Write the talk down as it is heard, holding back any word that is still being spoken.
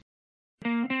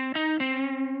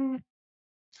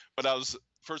but I was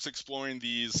first exploring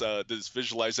these this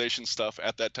visualization stuff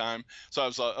at that time. So I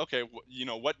was like, okay,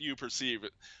 what do you perceive?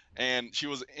 And she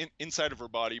was inside of her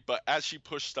body, but as she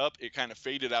pushed up, it kind of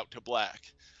faded out to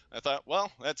black. I thought, well,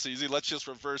 that's easy. Let's just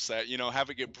reverse that, have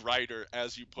it get brighter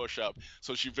as you push up.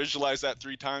 So she visualized that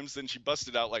 3 times, then she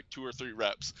busted out like 2 or 3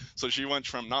 reps. So she went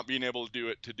from not being able to do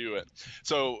it to do it.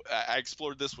 So I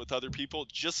explored this with other people,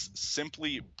 just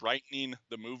simply brightening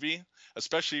the movie,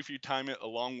 especially if you time it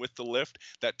along with the lift.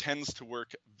 That tends to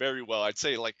work very well. I'd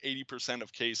say like 80%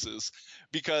 of cases,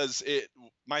 because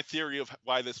my theory of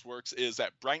why this works is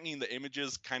that brightening the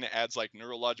images kind of adds like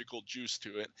neurological juice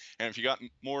to it. And if you got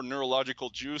more neurological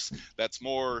juice, that's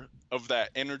more of that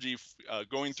energy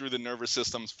going through the nervous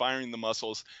systems, firing the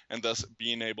muscles, and thus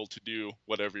being able to do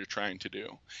whatever you're trying to do.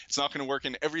 It's not going to work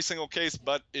in every single case,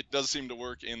 but it does seem to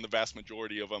work in the vast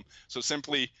majority of them. So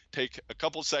simply take a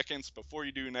couple seconds before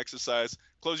you do an exercise,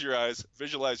 close your eyes,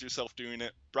 visualize yourself doing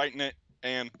it, brighten it,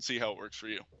 and see how it works for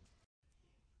you.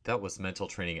 That was mental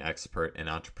training expert and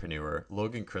entrepreneur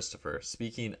Logan Christopher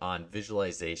speaking on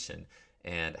visualization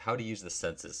and how to use the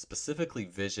senses, specifically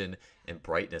vision and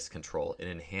brightness control, in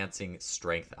enhancing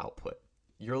strength output.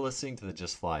 You're listening to the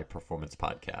Just Fly Performance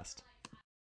Podcast.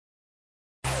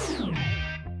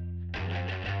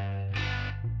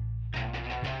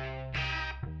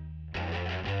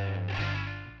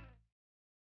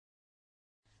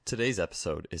 Today's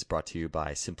episode is brought to you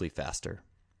by Simply Faster.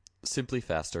 Simply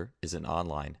Faster is an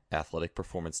online athletic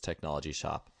performance technology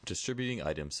shop distributing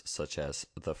items such as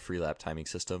the Freelap timing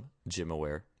system,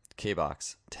 GymAware,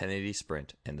 K-Box, 1080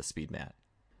 Sprint, and the SpeedMat.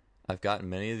 I've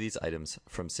gotten many of these items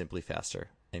from Simply Faster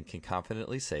and can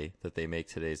confidently say that they make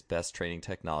today's best training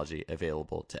technology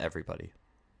available to everybody.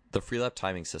 The Freelap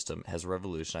timing system has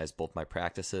revolutionized both my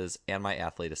practices and my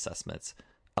athlete assessments,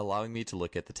 allowing me to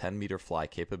look at the 10-meter fly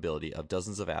capability of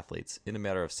dozens of athletes in a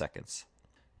matter of seconds.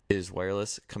 It is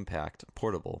wireless, compact,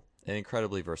 portable, and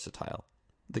incredibly versatile.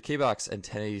 The K-Box and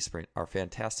 1080 Sprint are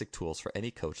fantastic tools for any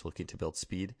coach looking to build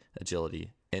speed,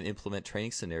 agility, and implement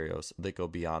training scenarios that go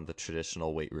beyond the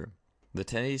traditional weight room. The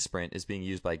 1080 Sprint is being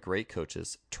used by great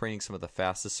coaches training some of the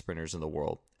fastest sprinters in the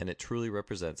world, and it truly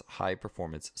represents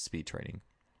high-performance speed training.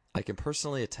 I can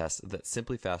personally attest that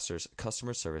Simply Faster's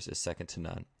customer service is second to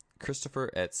none. Christopher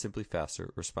at Simply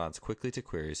Faster responds quickly to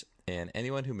queries, and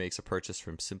anyone who makes a purchase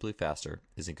from Simply Faster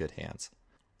is in good hands.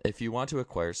 If you want to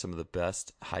acquire some of the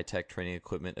best high-tech training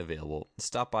equipment available,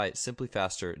 stop by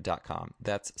simplyfaster.com.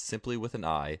 That's simply with an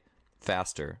I,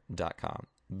 faster.com.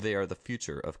 They are the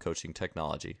future of coaching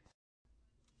technology.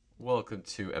 Welcome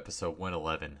to episode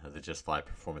 111 of the Just Fly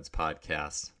Performance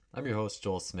Podcast. I'm your host,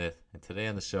 Joel Smith, and today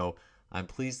on the show, I'm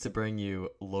pleased to bring you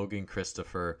Logan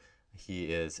Christopher.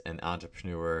 He is an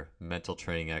entrepreneur, mental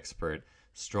training expert,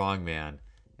 strongman,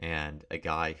 and a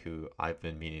guy who I've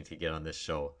been meaning to get on this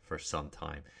show for some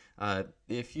time.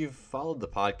 If you've followed the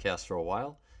podcast for a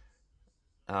while,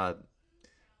 uh,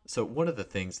 so one of the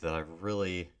things that I've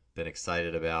really been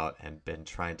excited about and been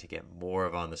trying to get more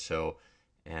of on the show,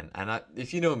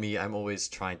 if you know me, I'm always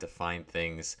trying to find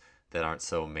things that aren't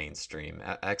so mainstream.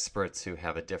 Experts who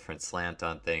have a different slant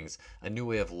on things, a new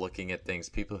way of looking at things,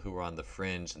 people who are on the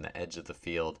fringe and the edge of the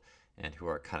field and who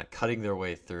are kind of cutting their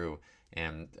way through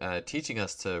and teaching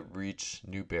us to reach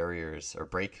new barriers or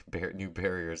break new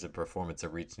barriers in performance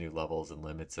and reach new levels and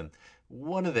limits. And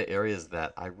one of the areas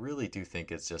that I really do think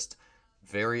is just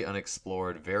very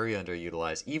unexplored, very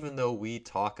underutilized, even though we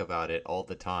talk about it all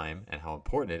the time and how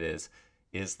important it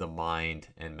is the mind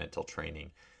and mental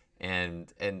training.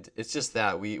 And it's just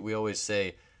that we always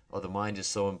say, oh, the mind is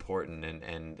so important,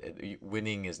 and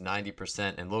winning is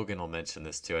 90%. And Logan will mention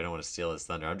this too. I don't want to steal his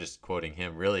thunder. I'm just quoting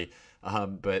him, really.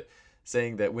 But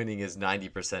saying that winning is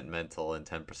 90% mental and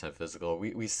 10% physical.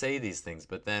 We say these things,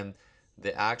 but then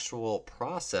the actual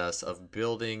process of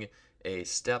building a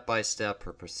step-by-step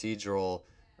or procedural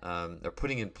or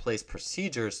putting in place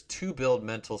procedures to build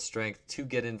mental strength, to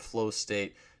get in flow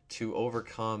state, to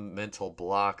overcome mental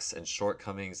blocks and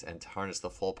shortcomings, and to harness the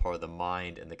full power of the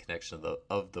mind and the connection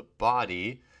of the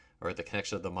body, or the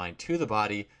connection of the mind to the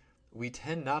body, we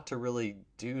tend not to really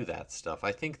do that stuff.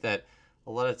 I think that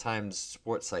a lot of times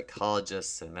sports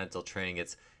psychologists and mental training,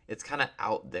 it's kind of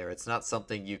out there. It's not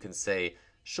something you can say,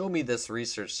 show me this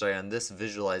research study on this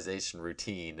visualization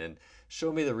routine, and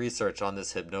show me the research on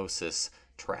this hypnosis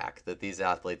track that these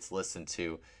athletes listen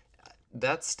to.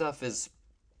 That stuff is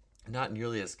not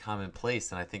nearly as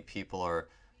commonplace, and I think people are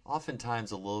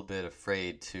oftentimes a little bit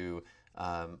afraid to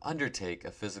undertake a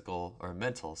physical or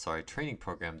mental, training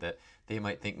program that they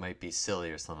might think might be silly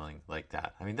or something like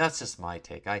that. I mean, that's just my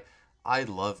take. I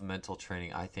love mental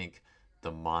training. I think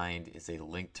the mind is a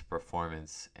link to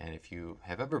performance. And if you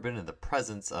have ever been in the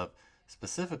presence of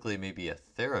specifically maybe a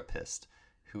therapist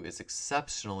who is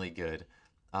exceptionally good,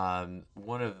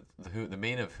 one of the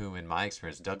main of whom, in my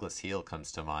experience, Douglas Heel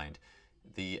comes to mind.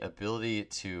 The ability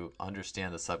to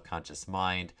understand the subconscious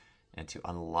mind and to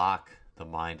unlock the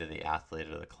mind of the athlete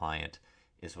or the client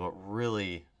is what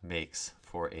really makes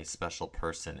for a special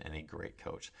person and a great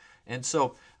coach. And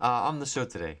so on the show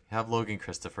today, I have Logan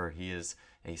Christopher. He is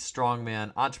a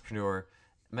strongman, entrepreneur,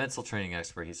 mental training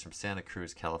expert. He's from Santa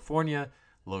Cruz, California.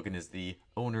 Logan is the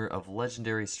owner of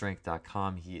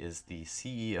LegendaryStrength.com. He is the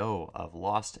CEO of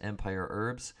Lost Empire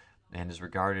Herbs and is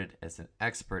regarded as an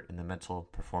expert in the mental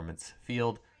performance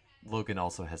field. Logan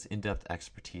also has in-depth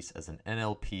expertise as an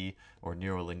NLP or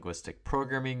neuro-linguistic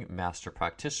programming master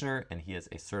practitioner, and he is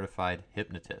a certified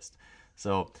hypnotist.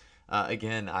 So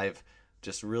again, I've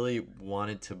just really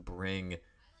wanted to bring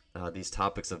these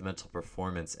topics of mental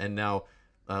performance. And now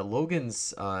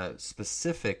Logan's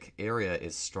specific area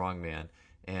is strongman.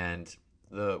 And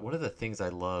one of the things I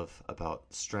love about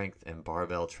strength and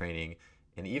barbell training,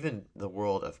 and even the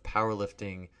world of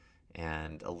powerlifting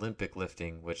and Olympic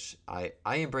lifting, which I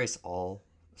embrace all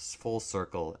full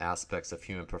circle aspects of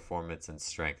human performance and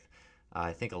strength.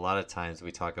 I think a lot of times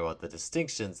we talk about the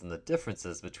distinctions and the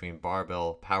differences between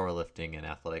barbell, powerlifting, and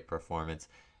athletic performance,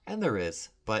 and there is,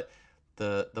 but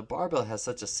the barbell has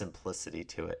such a simplicity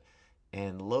to it.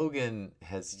 And Logan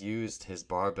has used his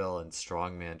barbell and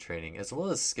strongman training as well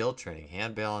as skill training,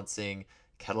 hand balancing,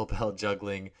 kettlebell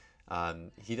juggling.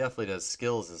 He definitely does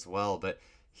skills as well, but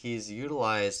he's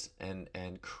utilized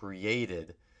and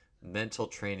created mental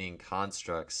training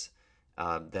constructs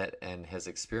that and has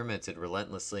experimented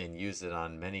relentlessly and used it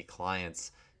on many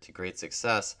clients to great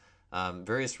success.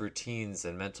 Various routines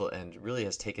and really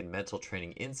has taken mental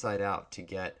training inside out to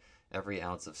get every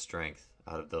ounce of strength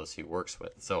out of those he works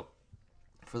with. So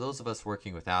for those of us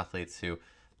working with athletes who,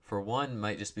 for one,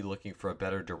 might just be looking for a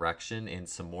better direction in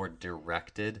some more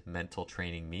directed mental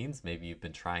training means. Maybe you've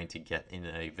been trying to get in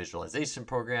a visualization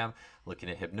program, looking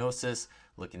at hypnosis,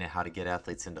 looking at how to get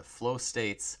athletes into flow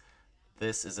states.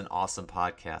 This is an awesome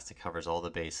podcast. It covers all the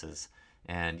bases.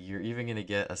 And you're even going to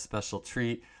get a special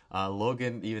treat.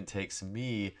 Logan even takes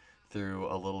me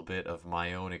through a little bit of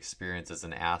my own experience as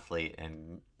an athlete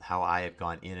and how I have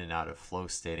gone in and out of flow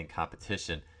state in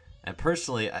competition. And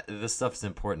personally, this stuff is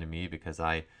important to me because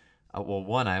I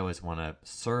always want to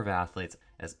serve athletes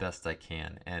as best I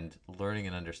can. And learning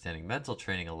and understanding mental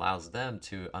training allows them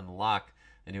to unlock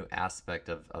a new aspect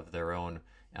of their own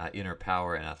inner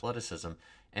power and athleticism.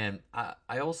 And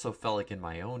I also felt like in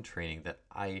my own training that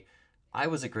I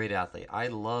was a great athlete. I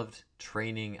loved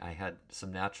training. I had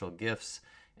some natural gifts,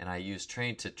 and I used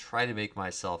training to try to make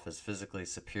myself as physically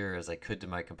superior as I could to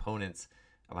my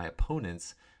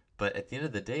opponents. But at the end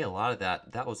of the day, a lot of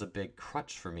that was a big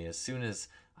crutch for me. As soon as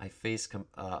I faced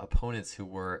opponents who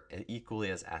were equally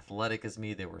as athletic as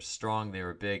me, they were strong, they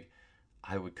were big,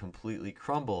 I would completely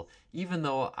crumble, even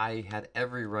though I had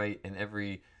every right and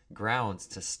every grounds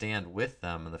to stand with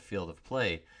them in the field of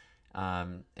play.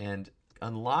 And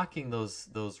unlocking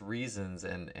those reasons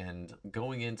and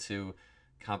going into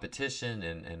competition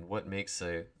and what makes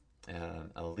an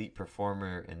elite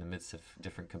performer in the midst of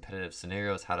different competitive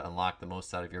scenarios, how to unlock the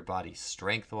most out of your body,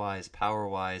 strength-wise,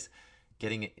 power-wise,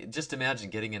 just imagine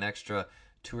getting an extra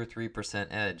 2 or 3%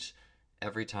 edge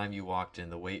every time you walked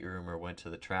in the weight room or went to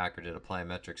the track or did a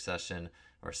plyometric session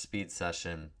or speed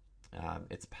session.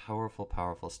 It's powerful,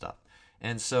 powerful stuff.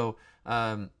 And so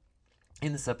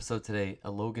in this episode today,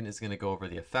 Logan is going to go over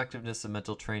the effectiveness of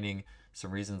mental training, some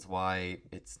reasons why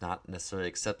it's not necessarily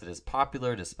accepted as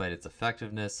popular despite its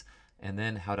effectiveness, and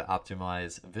then how to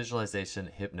optimize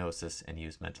visualization, hypnosis, and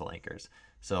use mental anchors.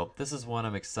 So this is one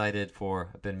I'm excited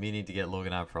for. I've been meaning to get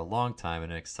Logan on for a long time,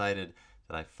 and I'm excited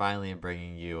that I finally am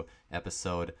bringing you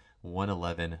episode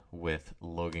 111 with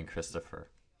Logan Christopher.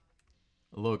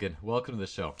 Logan, welcome to the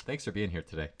show. Thanks for being here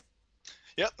today.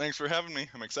 Yeah, thanks for having me.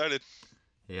 I'm excited.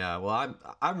 Yeah, well,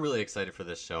 I'm really excited for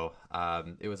this show.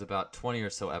 It was about 20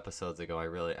 or so episodes ago.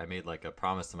 I made like a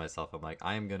promise to myself. I'm like,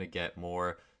 I am gonna get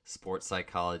more sports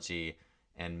psychology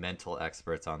and mental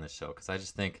experts on this show because I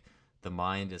just think the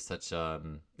mind is such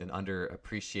an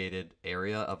underappreciated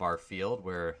area of our field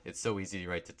where it's so easy,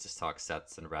 right, to just talk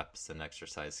sets and reps and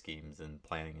exercise schemes and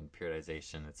planning and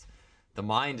periodization. The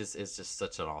mind is just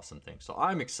such an awesome thing. So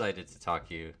I'm excited to talk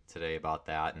to you today about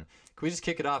that. And can we just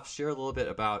kick it off? Share a little bit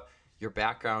about your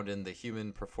background in the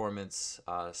human performance,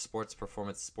 sports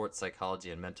performance, sports psychology,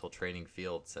 and mental training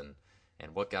fields, and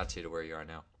what got you to where you are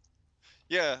now.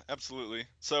 Yeah, absolutely.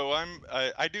 So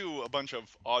I do a bunch of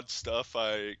odd stuff.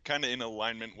 I kind of in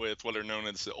alignment with what are known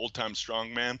as the old time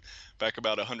strongman. Back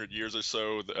about 100 years or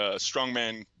so, the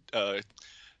strongman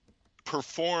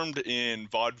performed in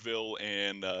vaudeville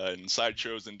and in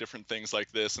sideshows and different things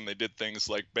like this, and they did things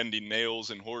like bending nails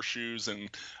and horseshoes and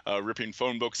ripping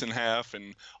phone books in half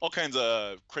and all kinds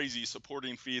of crazy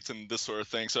supporting feats and this sort of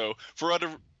thing. So for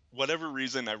whatever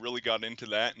reason, I really got into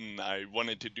that and I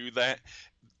wanted to do that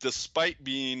despite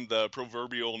being the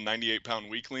proverbial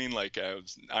 98-pound weakling. Like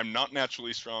I'm not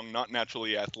naturally strong, not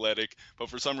naturally athletic, but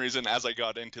for some reason, as I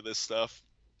got into this stuff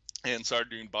and started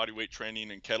doing body weight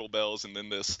training and kettlebells and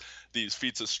then these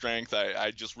feats of strength, I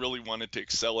just really wanted to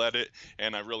excel at it,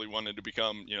 and I really wanted to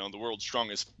become, the world's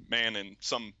strongest man in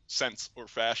some sense or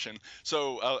fashion.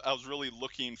 So I was really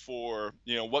looking for,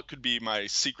 what could be my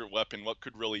secret weapon, what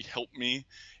could really help me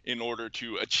in order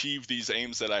to achieve these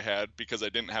aims that I had, because I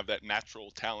didn't have that natural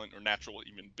talent or natural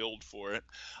even build for it.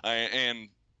 And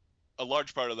a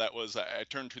large part of that was I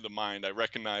turned to the mind. I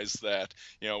recognized that,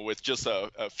 with just a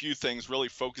few things, really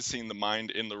focusing the mind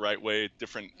in the right way,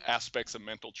 different aspects of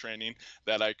mental training,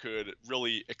 that I could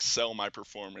really excel my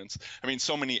performance. I mean,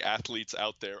 so many athletes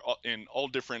out there in all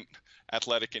different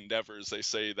athletic endeavors, they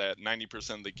say that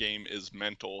 90% of the game is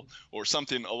mental or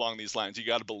something along these lines. You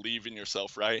got to believe in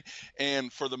yourself, right?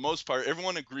 And for the most part,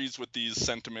 everyone agrees with these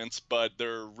sentiments, but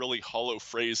they're really hollow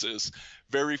phrases.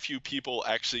 Very few people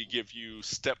actually give you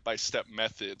step-by-step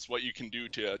methods, what you can do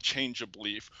to change a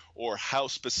belief, or how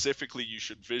specifically you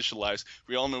should visualize.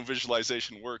 We all know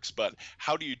visualization works, but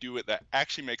how do you do it that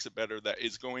actually makes it better, that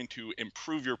is going to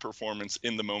improve your performance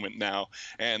in the moment now?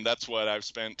 And that's what I've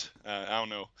spent, I don't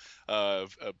know,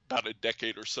 about a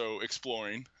decade or so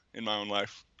exploring in my own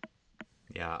life.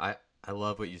 Yeah, I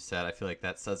love what you said. I feel like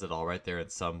that says it all right there in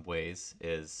some ways.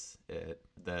 Is it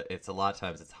that it's a lot of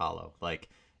times it's hollow. Like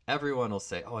everyone will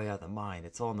say, "Oh yeah, the mind.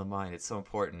 It's all in the mind. It's so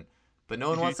important." But no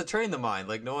one Hmm. wants to train the mind.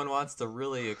 Like no one wants to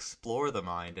really explore the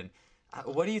mind. And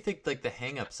what do you think like the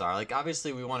hangups are? Like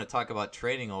obviously we want to talk about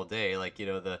training all day. Like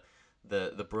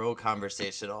the bro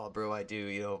conversation. Oh, bro, I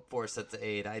do 4 sets of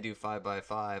 8. I do 5 by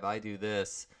 5. I do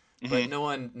this. Hmm. But no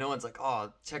one's like,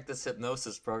 oh, check this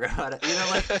hypnosis program out.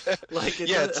 Like it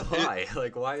Yeah, does. Why?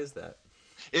 Like why is that?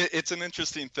 it's an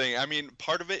interesting thing. I mean,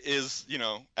 part of it is,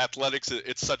 athletics,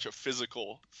 it's such a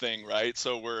physical thing, right?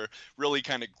 So we're really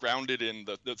kind of grounded in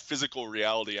the physical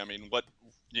reality. I mean,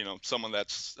 someone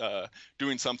that's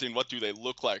doing something, what do they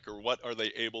look like, or what are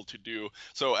they able to do?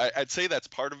 So I'd say that's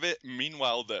part of it.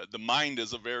 Meanwhile, the mind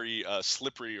is a very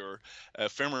slippery or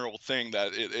ephemeral thing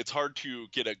that it's hard to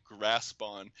get a grasp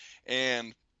on.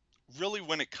 And really,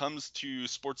 when it comes to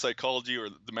sports psychology or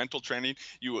the mental training,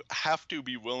 you have to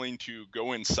be willing to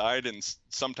go inside and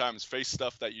sometimes face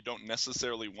stuff that you don't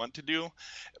necessarily want to do.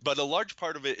 But a large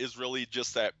part of it is really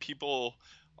just that people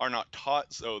are not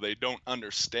taught, so they don't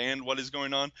understand what is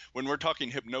going on. When we're talking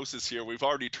hypnosis here, we've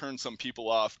already turned some people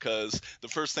off, because the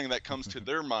first thing that comes to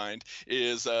their mind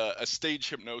is a stage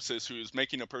hypnosis who's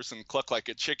making a person cluck like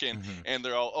a chicken, Hmm. and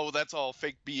they're all, oh, that's all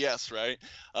fake BS, right?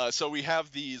 So we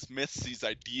have these myths, these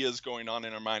ideas going on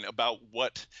in our mind about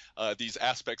what these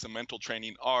aspects of mental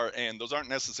training are, and those aren't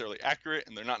necessarily accurate,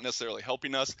 and they're not necessarily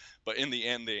helping us. But in the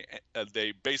end,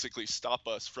 they basically stop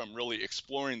us from really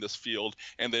exploring this field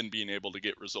and then being able to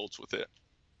get results with it.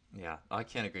 Yeah, I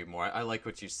can't agree more. I like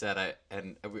what you said.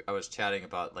 I was chatting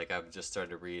about like I've just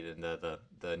started to read in the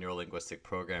neurolinguistic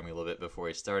programming a little bit before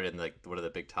we started, and like one of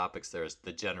the big topics there is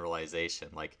the generalization.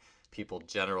 Like people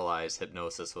generalize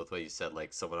hypnosis with what you said,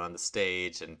 like someone on the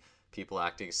stage and people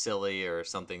acting silly or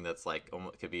something that's like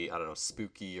almost could be I don't know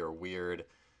spooky or weird.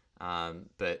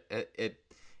 But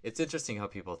it's interesting how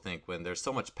people think when there's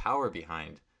so much power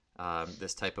behind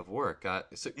this type of work.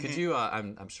 So could Hmm. you?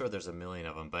 I'm sure there's a million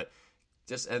of them, but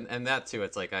just and that too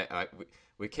it's like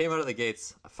we came out of the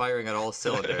gates firing on all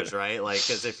cylinders, right? Like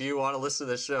because if you want to listen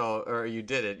to the show or you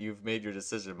did it, you've made your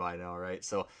decision by now, right?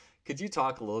 So could you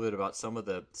talk a little bit about some of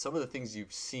the things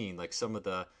you've seen, like some of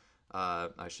the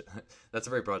I should, that's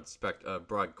a very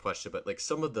broad question, but like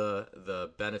some of the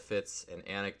benefits and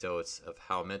anecdotes of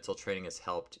how mental training has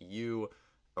helped you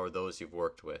or those you've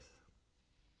worked with.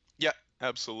 Yeah,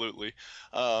 absolutely.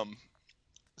 Um,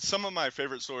 some of my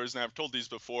favorite stories, and I've told these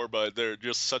before, but they're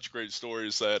just such great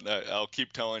stories that I'll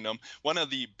keep telling them. One of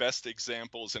the best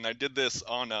examples, and I did this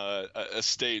on a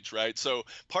stage, right? So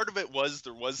part of it was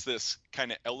there was this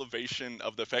kind of elevation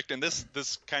of the effect, and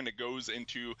this kind of goes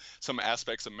into some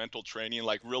aspects of mental training,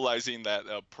 like realizing that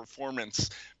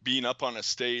performance, being up on a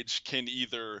stage, can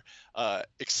either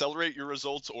accelerate your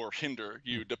results or hinder Hmm.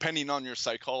 you, depending on your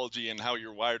psychology and how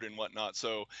you're wired and whatnot.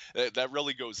 So that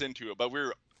really goes into it. But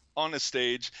we're on a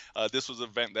stage. This was an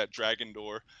event that Dragon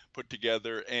Door put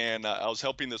together, and I was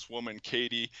helping this woman,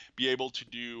 Katie, be able to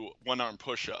do one-arm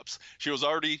push-ups. She was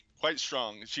already quite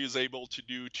strong. She was able to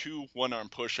do 2 one-arm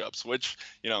push-ups, which,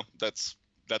 that's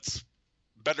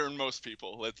better than most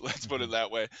people. Let's put it Mhm.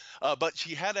 that way. But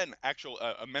she had an actual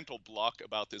a mental block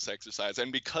about this exercise,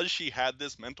 and because she had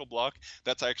this mental block,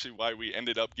 that's actually why we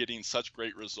ended up getting such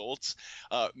great results.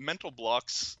 Mental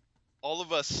blocks, all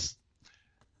of us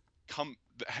come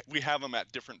we have them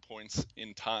at different points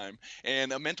in time,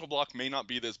 and a mental block may not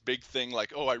be this big thing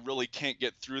like, oh, I really can't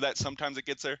get through that. Sometimes it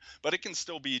gets there, but it can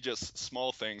still be just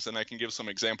small things, and I can give some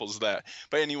examples of that.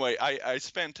 But anyway, I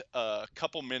spent a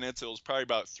couple minutes, it was probably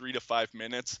about 3 to 5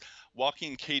 minutes,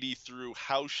 walking Katie through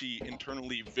how she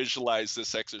internally visualized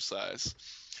this exercise.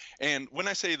 And when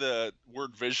I say the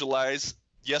word visualize,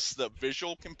 yes, the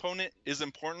visual component is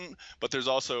important, but there's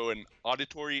also an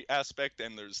auditory aspect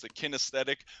and there's the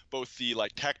kinesthetic, both the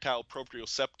like tactile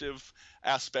proprioceptive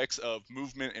aspects of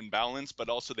movement and balance, but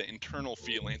also the internal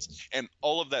feelings. And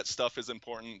all of that stuff is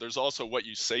important. There's also what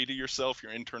you say to yourself,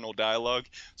 your internal dialogue.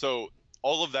 So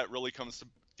all of that really comes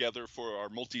together for our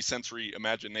multisensory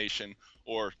imagination,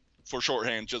 or for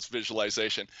shorthand, just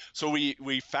visualization. So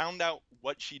we found out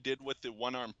what she did with the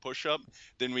one arm push up,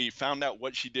 then we found out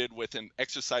what she did with an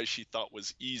exercise she thought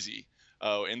was easy.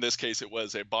 In this case, it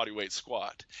was a bodyweight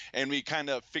squat, and we kind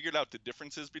of figured out the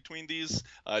differences between these.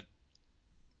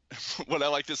 What I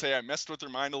like to say, I messed with her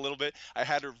mind a little bit. I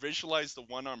had her visualize the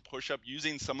one arm push up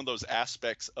using some of those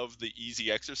aspects of the easy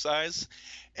exercise.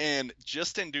 And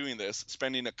just in doing this,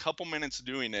 spending a couple minutes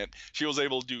doing it, she was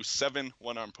able to do 7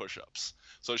 one arm push ups.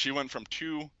 So she went from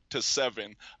 2 to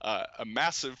 7, a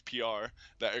massive PR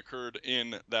that occurred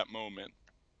in that moment.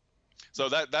 So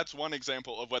that's one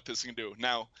example of what this can do.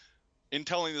 Now, in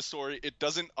telling the story, it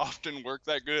doesn't often work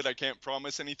that good. I can't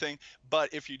promise anything,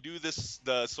 but if you do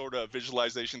the sort of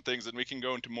visualization things, and we can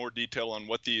go into more detail on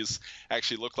what these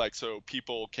actually look like, so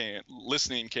people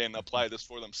listening can apply this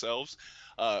for themselves.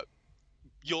 Uh,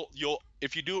 you'll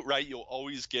if you do it right, you'll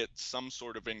always get some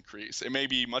sort of increase. It may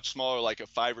be much smaller, like a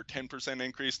 5 or 10%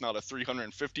 increase, not a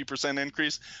 350%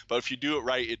 increase, but if you do it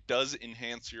right, it does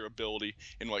enhance your ability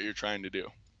in what you're trying to do.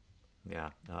 Yeah,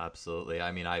 no, absolutely.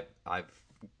 I mean, I've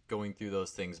going through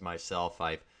those things myself.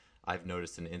 I've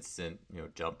noticed an instant,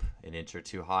 jump an inch or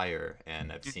two higher,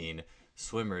 and I've seen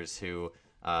swimmers who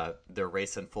their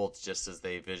race unfolds just as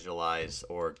they visualize,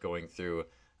 or going through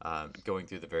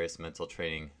the various mental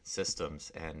training systems,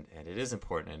 and it is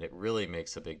important, and it really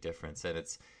makes a big difference. And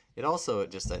it also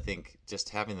just, I think, just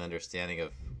having the understanding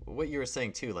of what you were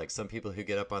saying too, like some people who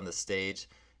get up on the stage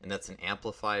and that's an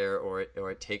amplifier, or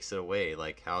it takes it away,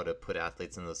 like how to put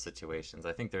athletes in those situations.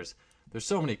 I think there's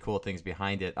so many cool things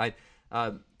behind it.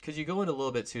 Could you go into a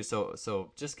little bit too?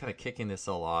 So just kind of kicking this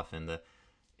all off in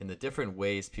the different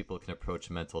ways people can approach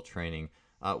mental training.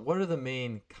 What are the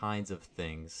main kinds of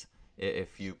things,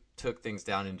 if you took things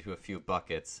down into a few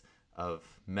buckets of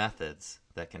methods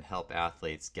that can help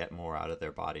athletes get more out of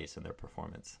their bodies and their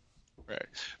performance? Right.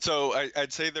 So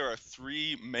I'd say there are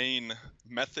 3 main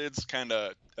methods, kind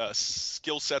of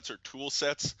skill sets or tool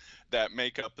sets that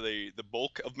make up the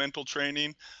bulk of mental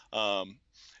training. Um,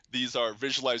 these are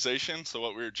visualization, so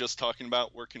what we were just talking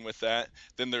about, working with that.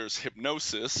 Then there's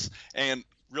hypnosis, and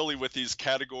really with these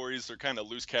categories, they're kind of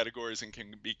loose categories and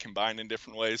can be combined in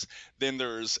different ways. Then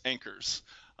there's anchors,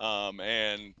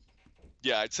 and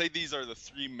yeah, I'd say these are the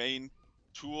 3 main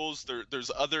tools.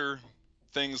 There's other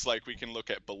things like we can look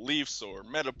at beliefs or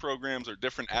meta programs or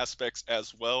different aspects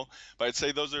as well. But I'd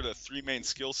say those are the 3 main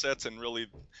skill sets, and really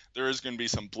there is going to be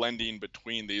some blending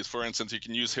between these. For instance, you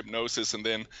can use hypnosis, and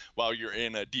then while you're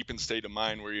in a deepened state of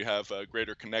mind where you have a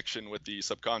greater connection with the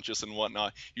subconscious and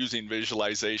whatnot, using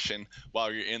visualization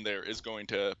while you're in there is going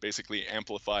to basically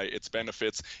amplify its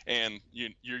benefits. And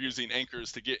you're using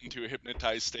anchors to get into a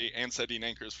hypnotized state and setting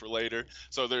anchors for later.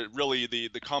 So they're really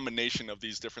the combination of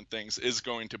these different things is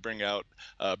going to bring out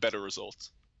better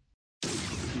results.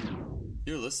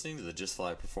 You're listening to the Just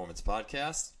Fly Performance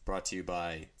Podcast, brought to you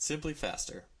by Simply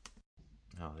Faster.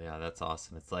 Oh yeah, that's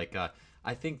awesome. It's like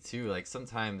I think too, like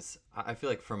sometimes I feel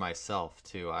like for myself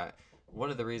too, I one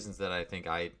of the reasons that I think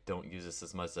I don't use this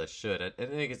as much as I should, I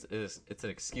think it's an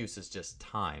excuse, is just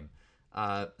time.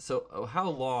 So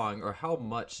how long or how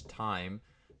much time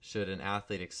should an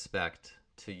athlete expect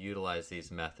to utilize these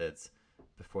methods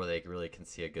before they really can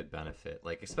see a good benefit?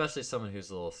 Like especially someone who's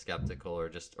a little skeptical,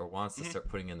 or wants to start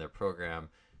putting in their program.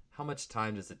 How much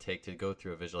time does it take to go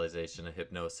through a visualization, a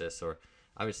hypnosis, or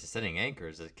obviously setting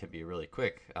anchors? It can be really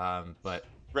quick. But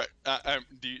Right.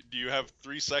 Do you have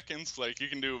 3 seconds? Like you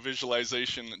can do a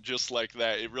visualization just like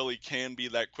that. It really can be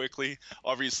that quickly.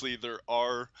 Obviously, there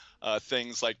are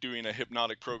things like doing a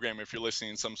hypnotic program if you're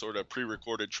listening to some sort of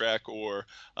pre-recorded track, or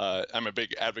I'm a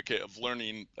big advocate of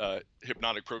learning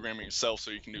hypnotic programming yourself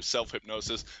so you can do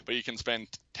self-hypnosis, but you can spend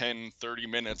 10, 30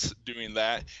 minutes doing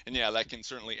that. And yeah, that can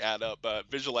certainly add up.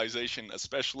 Visualization,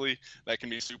 especially, that can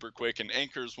be super quick. And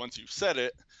anchors, once you've set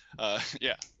it,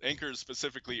 yeah, anchors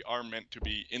specifically are meant to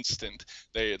be instant.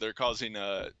 They're causing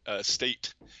a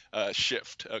state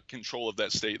shift, a control of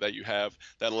that state that you have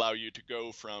that allow you to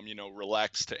go from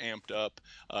relaxed to amped up,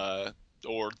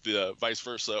 or the vice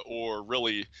versa, or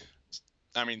really,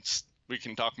 I mean. We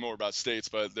can talk more about states,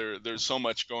 but there's so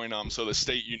much going on. So the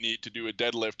state you need to do a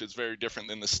deadlift is very different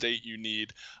than the state you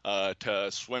need to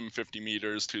swim 50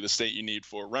 meters to the state you need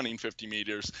for running 50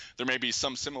 meters. There may be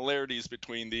some similarities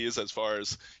between these as far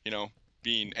as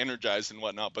being energized and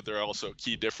whatnot, but there are also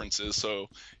key differences. So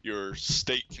your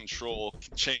state control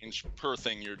can change per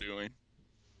thing you're doing.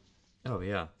 Oh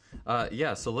yeah,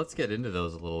 yeah. So let's get into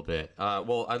those a little bit.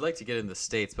 Well, I'd like to get into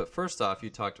states, but first off, you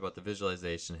talked about the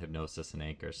visualization, hypnosis, and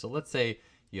anchors. So let's say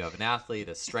you have an athlete,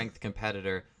 a strength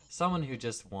competitor, someone who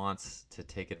just wants to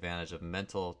take advantage of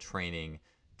mental training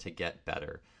to get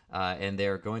better, and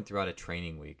they're going throughout a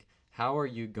training week. How are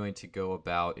you going to go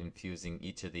about infusing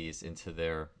each of these into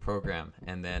their program?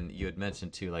 And then you had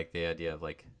mentioned too, like the idea of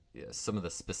like some of the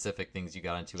specific things you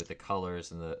got into with the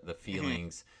colors and the Mhm.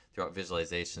 feelings throughout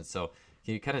visualization. So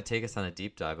can you kind of take us on a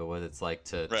deep dive of what it's like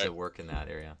Right. to work in that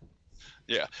area?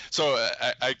 Yeah. So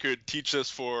I could teach this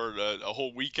for a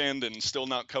whole weekend and still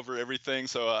not cover everything.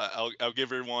 So I'll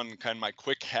give everyone kind of my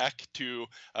quick hack to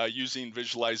using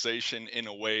visualization in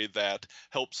a way that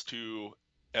helps to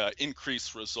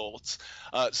increase results.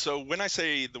 So when I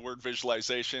say the word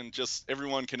visualization, just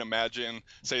everyone can imagine,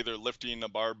 say they're lifting a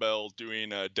barbell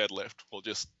doing a deadlift. We'll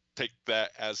just take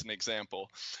that as an example.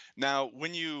 Now,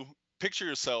 when you picture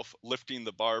yourself lifting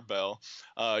the barbell,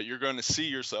 you're going to see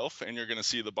yourself and you're going to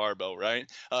see the barbell, right?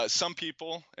 Some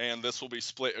people, and this will be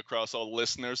split across all the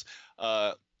listeners.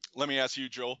 Let me ask you,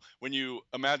 Joel, when you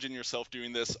imagine yourself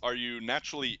doing this, are you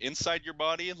naturally inside your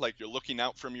body, like you're looking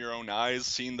out from your own eyes,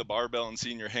 seeing the barbell and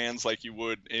seeing your hands like you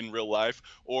would in real life?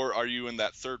 Or are you in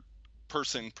that third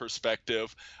person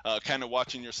perspective, kind of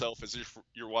watching yourself as if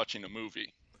you're watching a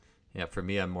movie? Yeah, for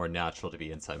me, I'm more natural to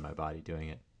be inside my body doing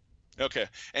it. Okay.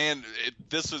 And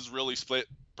this is really split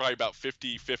probably about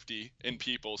 50-50 in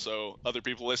people. So other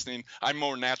people listening, I'm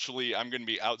going to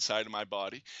be outside of my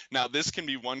body. Now, this can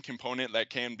be one component that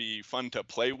can be fun to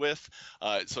play with.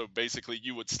 So basically,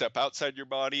 you would step outside your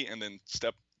body and then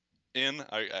step in.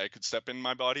 I could step in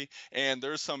my body, and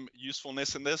there's some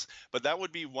usefulness in this, but that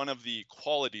would be one of the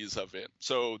qualities of it.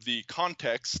 So the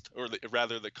context, or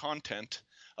rather the content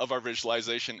of our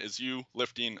visualization, is you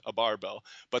lifting a barbell,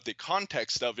 but the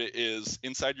context of it is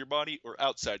inside your body or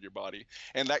outside your body,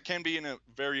 and that can be a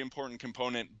very important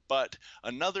component. But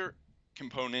another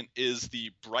component is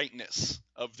the brightness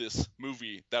of this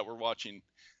movie that we're watching.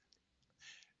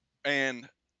 And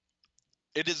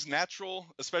it is natural,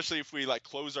 especially if we like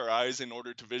close our eyes in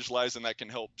order to visualize, and that can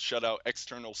help shut out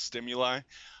external stimuli.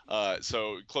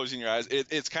 So closing your eyes,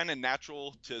 it's kind of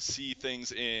natural to see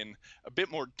things in a bit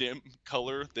more dim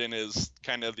color than is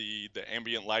kind of the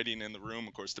ambient lighting in the room,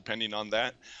 of course, depending on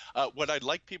that. What I'd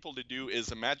like people to do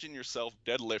is imagine yourself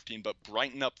deadlifting, but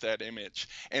brighten up that image,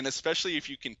 and especially if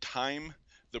you can time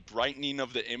the brightening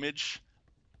of the image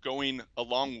going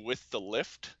along with the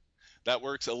lift, that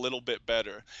works a little bit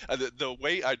better. The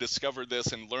way I discovered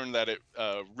this and learned that it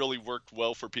really worked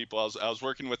well for people, I was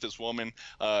working with this woman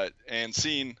and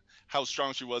seeing how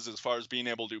strong she was as far as being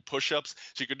able to do push-ups.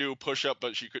 She could do a push-up,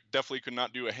 but she could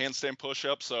not do a handstand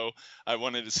push-up. So I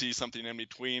wanted to see something in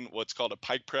between, what's called a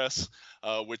pike press,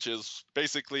 which is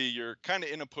basically you're kind of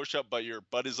in a push-up, but your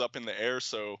butt is up in the air.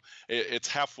 So it's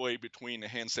halfway between a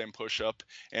handstand push-up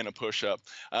and a push-up.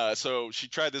 So she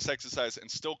tried this exercise and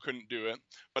still couldn't do it.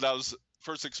 But I was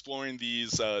first exploring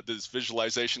this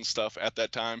visualization stuff at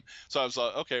that time. So I was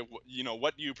like, okay,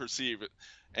 what do you perceive?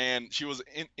 And she was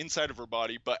inside of her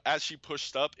body, but as she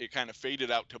pushed up, it kind of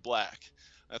faded out to black.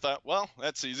 I thought, well,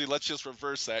 that's easy. Let's just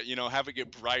reverse that, have it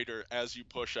get brighter as you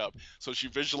push up. So she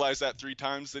visualized that 3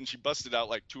 times, then she busted out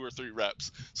like 2 or 3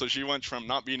 reps. So she went from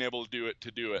not being able to do it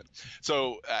to do it.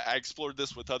 So I explored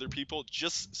this with other people,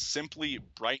 just simply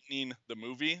brightening the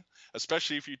movie,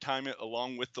 especially if you time it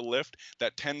along with the lift.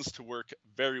 That tends to work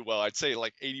very well. I'd say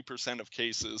like 80% of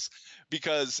cases,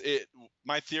 because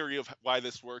my theory of why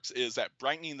this works is that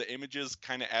brightening the images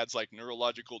kind of adds like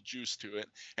neurological juice to it.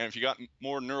 And if you got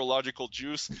more neurological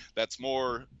juice, that's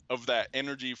more of that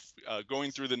energy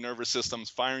going through the nervous systems,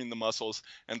 firing the muscles,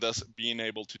 and thus being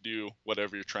able to do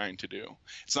whatever you're trying to do.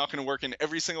 It's not going to work in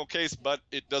every single case, but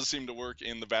it does seem to work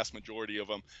in the vast majority of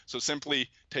them. So simply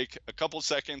take a couple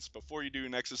seconds before you do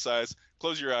an exercise,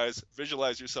 close your eyes,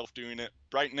 visualize yourself doing it,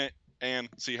 brighten it, and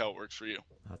see how it works for you.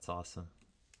 That's awesome.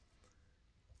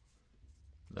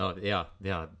 Oh yeah,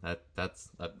 yeah. That's.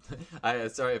 I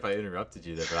sorry if I interrupted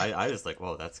you there, but I just like,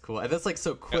 whoa, that's cool. And that's like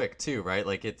so quick too, right?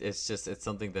 Like it's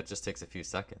something that just takes a few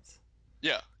seconds.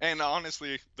 Yeah, and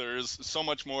honestly, there's so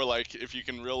much more. Like if you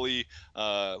can really,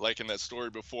 like in that story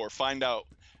before, find out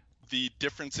the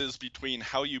differences between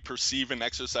how you perceive an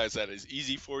exercise that is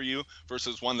easy for you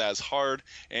versus one that is hard,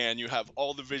 and you have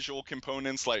all the visual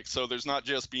components, like, so there's not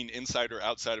just being inside or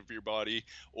outside of your body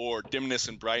or dimness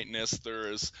and brightness.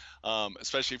 There's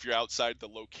especially if you're outside, the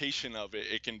location of it,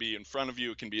 it can be in front of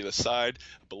you, it can be the side,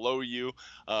 below you,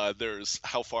 there's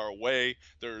how far away,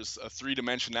 there's a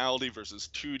three-dimensionality versus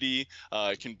 2D,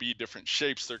 it can be different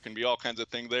shapes, there can be all kinds of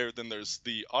things there. Then there's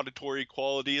the auditory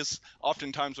qualities.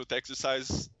 Oftentimes with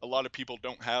exercise, a lot of people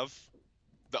don't have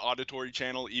the auditory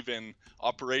channel even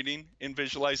operating in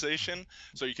visualization.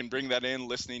 So you can bring that in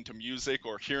listening to music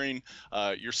or hearing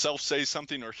yourself say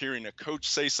something or hearing a coach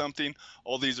say something.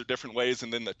 All these are different ways.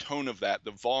 And then the tone of that,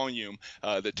 the volume,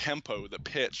 the tempo, the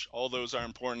pitch, all those are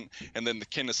important. And then the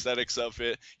kinesthetics of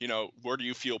it, you know, where do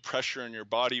you feel pressure in your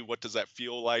body? What does that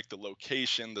feel like? The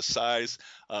location, the size,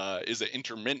 is it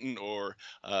intermittent or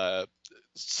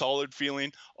solid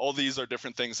feeling? All these are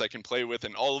different things I can play with,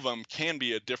 and all of them can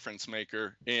be a difference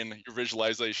maker in your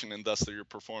visualization and thus your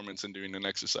performance in doing an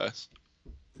exercise.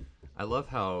 I love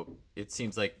how it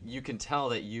seems like you can tell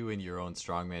that you in your own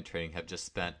strongman training have just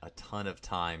spent a ton of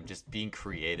time just being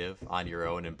creative on your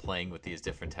own and playing with these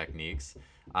different techniques.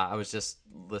 I was just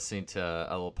listening to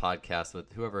a little podcast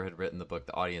with whoever had written the book,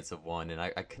 The Audience of One, and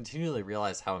I continually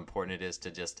realize how important it is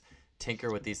to just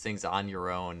tinker with these things on your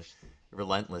own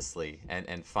relentlessly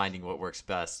and finding what works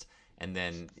best, and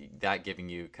then that giving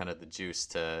you kind of the juice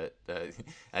to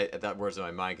that word's in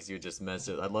my mind because you just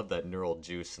mentioned it. I love that neural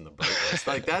juice and the brightness.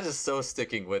 Like that is so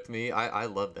sticking with me. I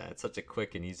love that. It's such a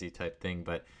quick and easy type thing,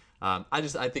 but I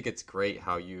think it's great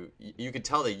how you can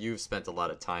tell that you've spent a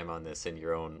lot of time on this in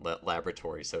your own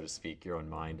laboratory, so to speak, your own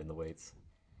mind and the weights.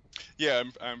 Yeah,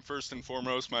 I'm first and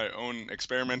foremost my own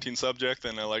experimenting subject,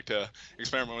 and I like to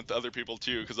experiment with other people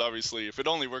too, because obviously if it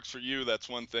only works for you, that's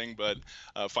one thing, but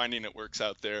finding it works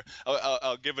out there.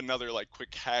 I'll give another like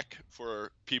quick hack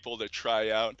for people to try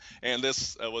out, and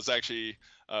this was actually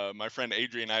my friend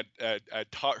Adrian. I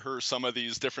taught her some of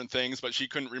these different things, but she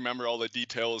couldn't remember all the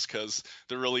details because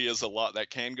there really is a lot that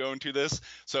can go into this.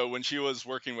 So when she was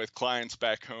working with clients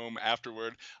back home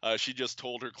afterward, she just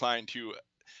told her client to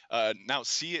now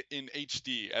see it in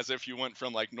HD, as if you went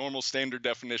from like normal standard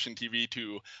definition TV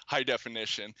to high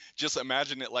definition. Just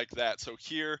imagine it like that. So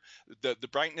here, the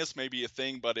brightness may be a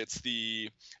thing, but it's the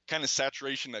kind of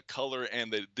saturation of color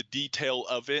and the detail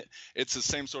of it. It's the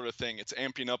same sort of thing. It's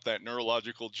amping up that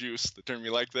neurological juice, the term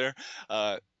you like there.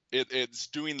 It's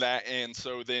doing that, and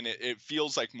so then it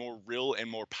feels like more real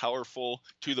and more powerful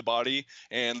to the body.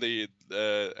 And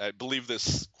I believe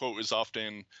this quote is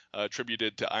often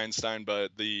attributed to Einstein,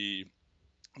 but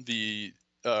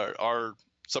our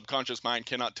subconscious mind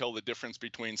cannot tell the difference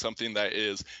between something that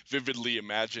is vividly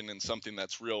imagined and something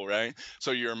that's real, right?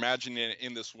 So you're imagining it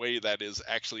in this way that is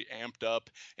actually amped up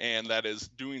and that is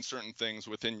doing certain things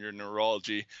within your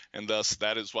neurology, and thus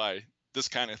that is why this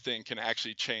kind of thing can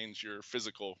actually change your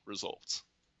physical results.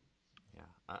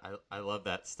 Yeah, I love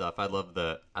that stuff. I love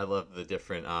the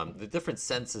different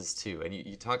senses too. And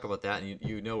you talk about that, and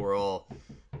you know we're all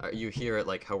you hear it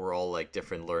like how we're all like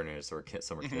different learners, or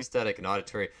some are kinesthetic and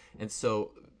auditory. And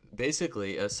so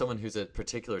basically, as someone who's a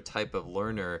particular type of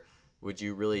learner, would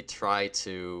you really try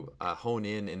to hone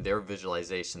in their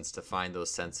visualizations to find those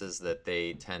senses that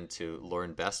they tend to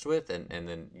learn best with, and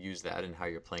then use that in how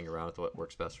you're playing around with what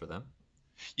works best for them?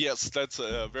 Yes, that's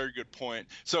a very good point.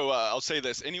 So I'll say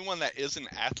this: anyone that is an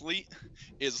athlete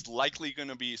is likely going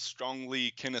to be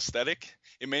strongly kinesthetic.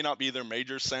 It may not be their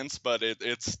major sense, but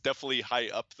it's definitely high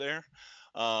up there.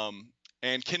 Um,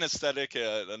 and kinesthetic,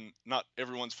 not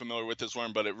everyone's familiar with this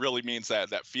word, but it really means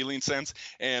that feeling sense.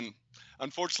 And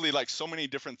unfortunately, like so many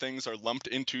different things are lumped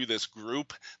into this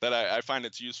group that I find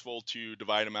it's useful to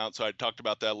divide them out. So I talked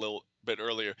about that a little bit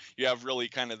earlier. You have really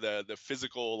kind of the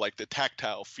physical, like the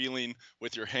tactile feeling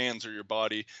with your hands or your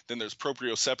body. Then there's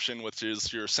proprioception, which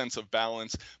is your sense of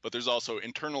balance. But there's also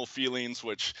internal feelings,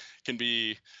 which can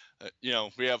be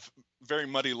we have very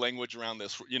muddy language around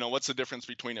this. What's the difference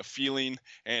between a feeling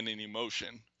and an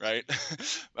emotion, right?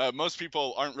 Most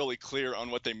people aren't really clear on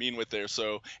what they mean with there.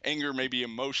 So anger may be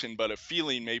emotion, but a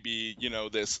feeling may be,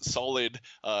 this solid,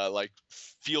 like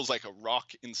feels like a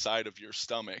rock inside of your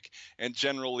stomach. And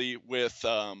generally, with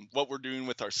what we're doing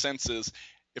with our senses,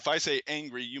 if I say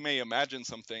angry, you may imagine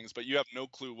some things, but you have no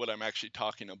clue what I'm actually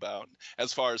talking about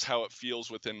as far as how it feels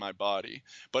within my body.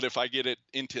 But if I get it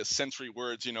into sensory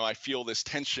words, I feel this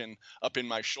tension up in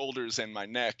my shoulders and my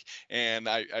neck, and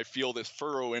I feel this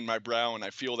furrow in my brow, and I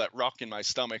feel that rock in my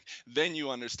stomach, then you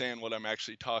understand what I'm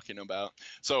actually talking about.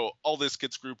 So all this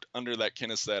gets grouped under that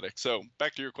kinesthetic. So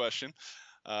back to your question.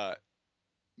 Uh,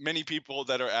 Many people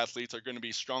that are athletes are going to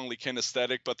be strongly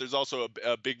kinesthetic, but there's also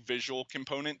a big visual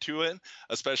component to it.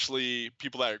 Especially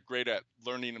people that are great at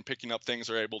learning and picking up things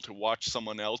are able to watch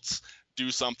someone else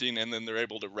do something and then they're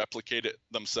able to replicate it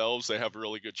themselves. They have a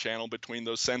really good channel between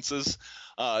those senses.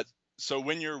 So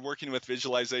when you're working with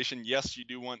visualization, yes, you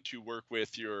do want to work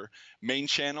with your main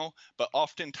channel, but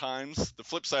oftentimes the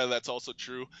flip side of that's also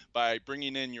true. By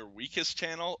bringing in your weakest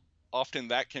channel, often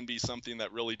that can be something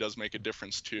that really does make a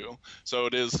difference too. So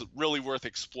it is really worth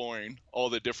exploring all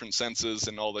the different senses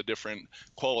and all the different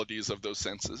qualities of those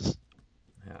senses.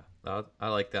 Yeah, I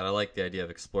like that. I like the idea of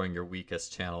exploring your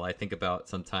weakest channel. I think about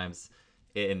sometimes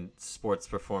in sports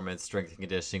performance, strength and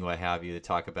conditioning, what have you, to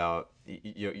talk about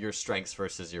your strengths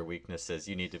versus your weaknesses.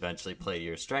 You need to eventually play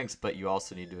your strengths, but you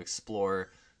also need to explore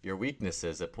your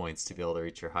weaknesses at points to be able to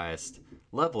reach your highest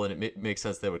level. And it makes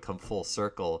sense that it would come full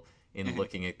circle in Mhm.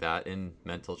 looking at that in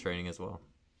mental training as well.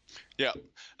 Yeah.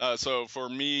 So for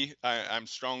me, I'm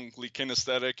strongly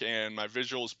kinesthetic and my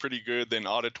visual is pretty good. Then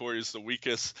auditory is the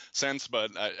weakest sense,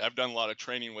 but I've done a lot of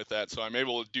training with that. So I'm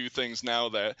able to do things now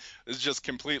that is just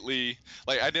completely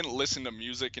like I didn't listen to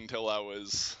music until I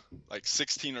was like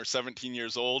 16 or 17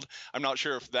 years old. I'm not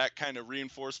sure if that kind of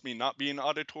reinforced me not being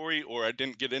auditory or I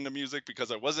didn't get into music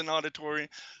because I wasn't auditory.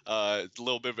 It's a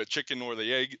little bit of a chicken or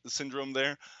the egg syndrome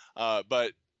there.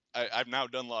 But I've now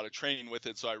done a lot of training with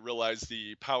it, so I realize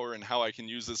the power and how I can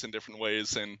use this in different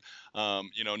ways, and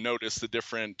notice the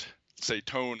different, say,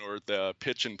 tone or the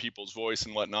pitch in people's voice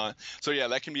and whatnot. So yeah,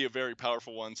 that can be a very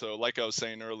powerful one. So like I was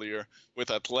saying earlier,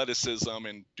 with athleticism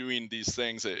and doing these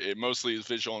things, it mostly is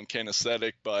visual and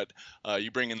kinesthetic, but you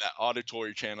bring in that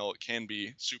auditory channel, it can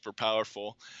be super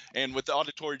powerful. And with the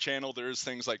auditory channel, there's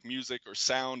things like music or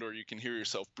sound, or you can hear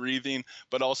yourself breathing,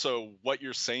 but also what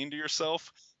you're saying to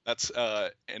yourself. That's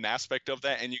an aspect of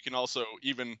that. And you can also,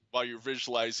 even while you're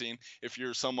visualizing, if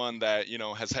you're someone that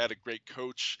has had a great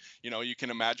coach, you can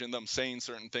imagine them saying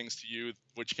certain things to you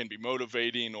which can be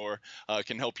motivating or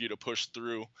can help you to push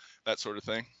through, that sort of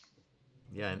thing.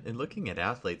 Yeah, and looking at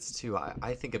athletes too,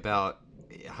 I think about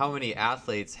how many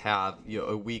athletes have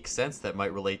a weak sense that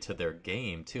might relate to their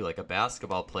game too. Like a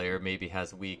basketball player maybe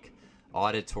has weak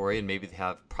auditory, and maybe they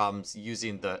have problems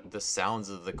using the sounds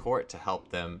of the court to help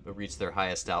them reach their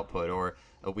highest output, or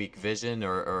a weak vision,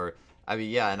 or I mean,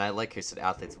 yeah. And I like you said,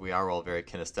 athletes, we are all very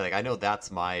kinesthetic. I know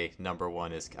that's my number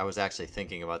one. Is I was actually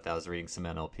thinking about that. I was reading some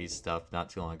NLP stuff not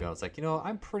too long ago. I was like,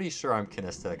 I'm pretty sure I'm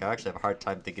kinesthetic. I actually have a hard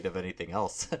time thinking of anything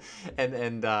else.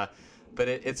 and but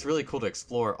it's really cool to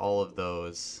explore all of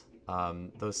those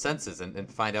senses, and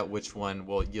find out which one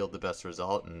will yield the best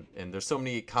result. And there's so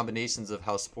many combinations of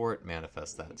how sport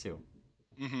manifests that too.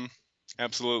 Hmm.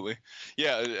 Absolutely.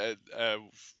 Yeah,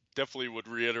 definitely would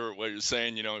reiterate what you're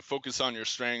saying. Focus on your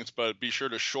strengths, but be sure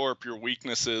to shore up your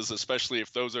weaknesses, especially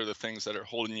if those are the things that are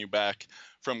holding you back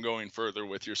from going further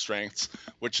with your strengths,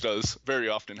 which does very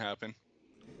often happen.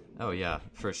 Oh yeah,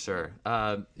 for sure.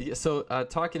 Yeah, so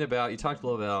talking about, you talked a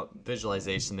little about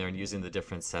visualization there and using the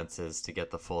different senses to get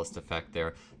the fullest effect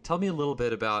there. Tell me a little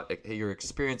bit about your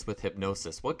experience with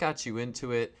hypnosis. What got you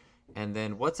into it, and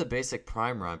then what's a basic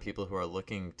primer on people who are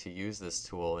looking to use this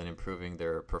tool in improving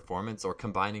their performance or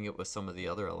combining it with some of the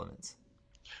other elements?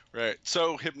 Right.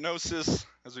 So hypnosis,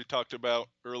 as we talked about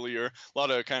earlier, a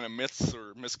lot of kind of myths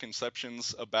or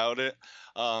misconceptions about it.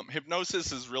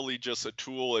 Hypnosis is really just a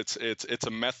tool. It's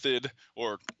a method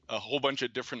or a whole bunch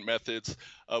of different methods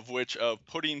of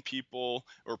putting people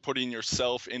or putting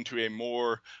yourself into a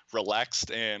more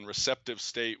relaxed and receptive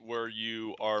state where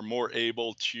you are more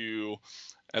able to,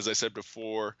 as I said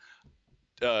before,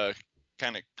 uh,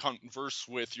 kind of converse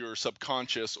with your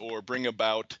subconscious or bring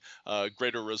about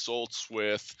greater results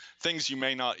with things you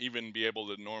may not even be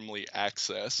able to normally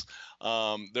access.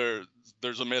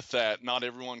 There's a myth that not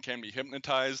everyone can be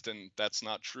hypnotized, and that's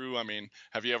not true. I mean,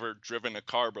 have you ever driven a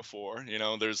car before?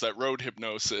 There's that road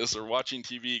hypnosis or watching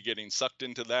TV, getting sucked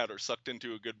into that or sucked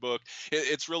into a good book.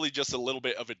 It's really just a little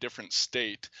bit of a different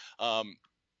state. Um,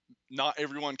 not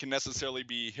everyone can necessarily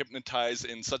be hypnotized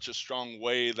in such a strong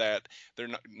way that they're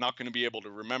not going to be able to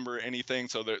remember anything.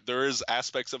 So there is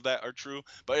aspects of that are true,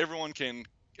 but everyone can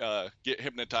get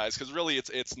hypnotized, because really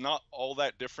it's not all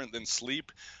that different than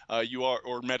sleep. You are,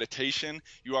 or meditation,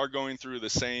 you are going through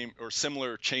the same or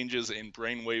similar changes in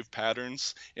brainwave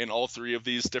patterns in all three of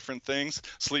these different things.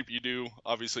 Sleep, you do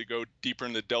obviously go deeper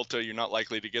in the delta. You're not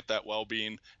likely to get that while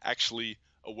being actually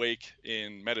awake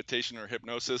in meditation or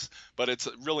hypnosis, but it's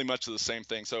really much the same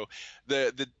thing. So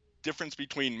the difference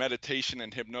between meditation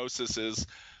and hypnosis is,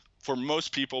 for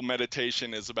most people,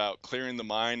 meditation is about clearing the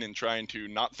mind and trying to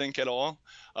not think at all.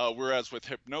 Whereas with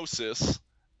hypnosis,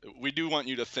 we do want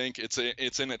you to think.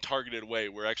 It's in a targeted way.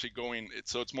 We're actually going,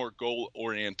 so it's more goal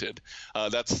oriented.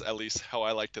 That's at least how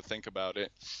I like to think about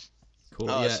it. Cool.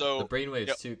 Yeah, the So, brainwaves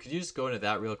yep, too. Could you just go into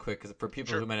that real quick? Because for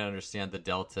people sure, who might not understand the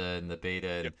delta and the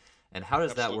beta, yep, and how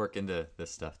does that absolutely. work into this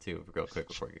stuff too, real quick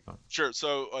before you get going? Sure.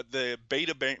 So the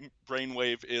beta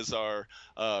brainwave is our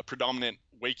predominant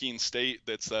waking state.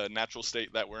 That's the natural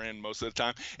state that we're in most of the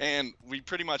time. And we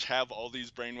pretty much have all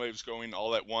these brainwaves going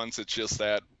all at once. It's just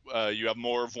that you have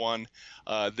more of one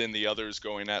than the others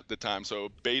going at the time. So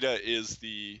beta is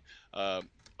uh,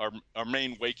 our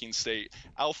main waking state.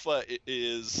 Alpha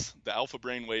is the alpha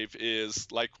brainwave is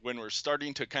like when we're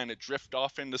starting to kind of drift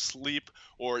off into sleep,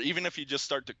 or even if you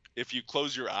just if you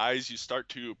close your eyes, you start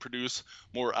to produce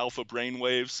more alpha brain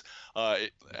waves.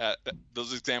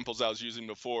 Those examples I was using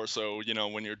before. So,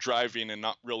 when you're driving and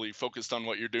not really focused on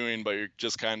what you're doing, but you're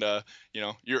just kind of,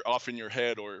 you're off in your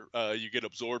head, or you get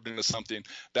absorbed into something,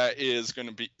 that is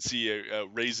going to see a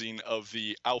raising of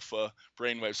the alpha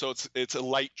brainwave. So it's a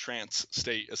light trance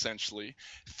state essentially.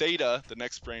 Theta, the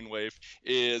next brainwave,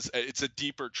 it's a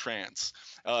deeper trance.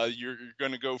 You're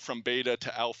going to go from beta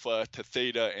to alpha to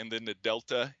theta and then to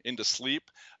delta into sleep.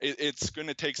 It's going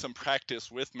to take some practice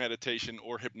with meditation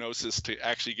or hypnosis to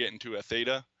actually get into a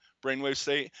theta brainwave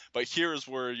state. But here is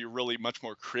where you're really much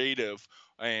more creative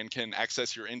and can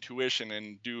access your intuition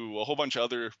and do a whole bunch of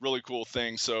other really cool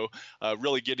things. So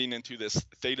really getting into this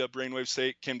theta brainwave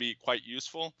state can be quite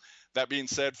useful. That being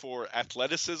said, for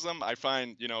athleticism, I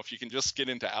find, if you can just get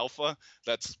into alpha,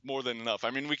 that's more than enough.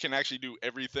 I mean, we can actually do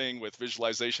everything with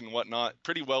visualization and whatnot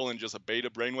pretty well in just a beta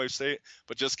brainwave state,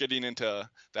 but just getting into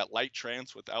that light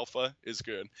trance with alpha is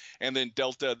good. And then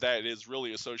delta, that is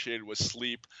really associated with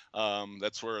sleep.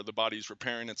 That's where the body's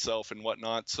repairing itself and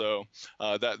whatnot. So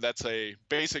that's a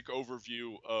basic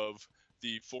overview of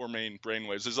the four main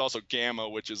brainwaves. There's also gamma,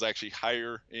 which is actually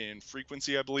higher in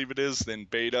frequency, I believe it is, than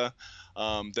beta.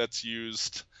 That's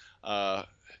used. That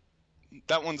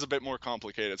one's a bit more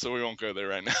complicated, so we won't go there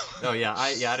right now. Oh yeah,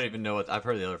 I don't even know what I've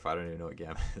heard the other five. I don't even know what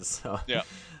gamma is. So Yeah.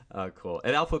 cool.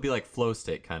 And alpha would be like flow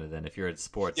state kind of then. If you're in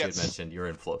sports, you had Yes. mentioned you're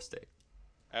in flow state.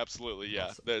 Absolutely. Yeah.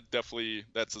 Awesome.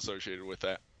 That's associated with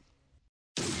that.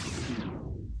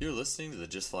 You're listening to the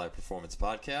Just Fly Performance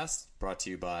Podcast, brought to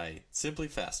you by Simply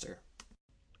Faster.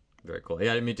 Very cool. Yeah,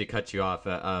 I didn't mean to cut you off,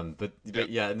 but Yep.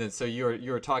 yeah, and then so you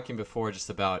were talking before just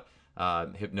about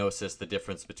hypnosis, the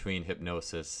difference between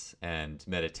hypnosis and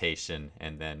meditation,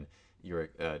 and then you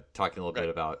were talking a little bit Right.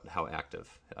 about how active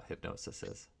hypnosis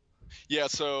is. Yeah,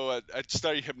 so I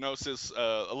study hypnosis.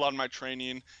 A lot of my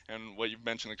training, and what you've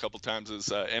mentioned a couple times, is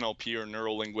NLP, or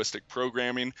neuro linguistic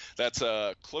programming. That's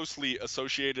a closely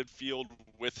associated field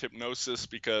with hypnosis,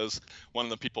 because one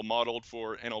of the people modeled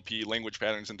for NLP language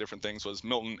patterns and different things was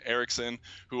Milton Erickson,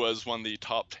 who was one of the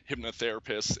top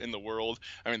hypnotherapists in the world.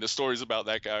 I mean, the stories about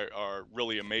that guy are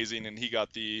really amazing, and he got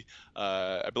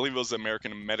I believe it was the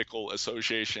American Medical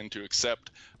Association to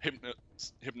accept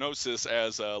hypnosis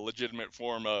as a legitimate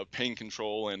form of pain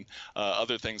control and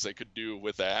other things they could do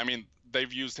with that. I mean,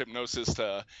 they've used hypnosis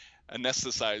to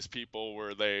anesthetize people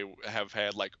where they have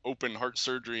had like open heart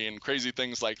surgery and crazy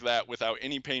things like that without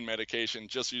any pain medication,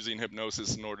 just using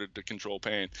hypnosis in order to control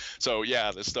pain. So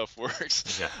yeah, this stuff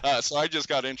works. Yeah. So I just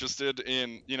got interested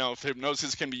in, if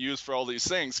hypnosis can be used for all these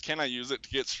things, can I use it to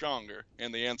get stronger?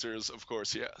 And the answer is, of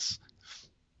course, yes.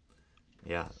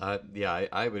 Yeah,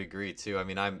 I would agree too. I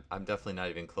mean, I'm definitely not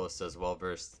even close to as well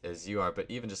versed as you are, but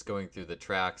even just going through the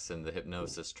tracks and the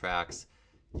hypnosis tracks,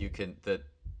 you can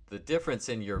the difference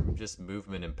in your just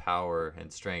movement and power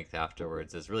and strength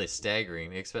afterwards is really staggering.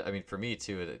 I mean, for me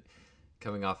too,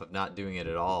 coming off of not doing it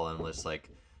at all, and just like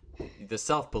the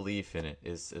self belief in it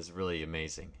is really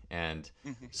amazing. And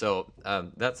Mhm. so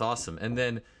that's awesome. And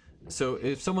then So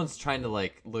if someone's trying to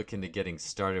like look into getting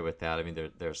started with that, I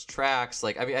mean, there's tracks.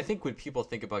 Like, I mean, I think when people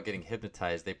think about getting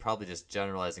hypnotized, they probably just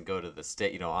generalize and go to the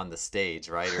state, on the stage,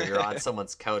 right? Or you're on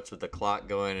someone's couch with the clock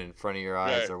going in front of your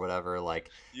eyes Right. or whatever.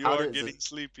 Like, You how are does getting this,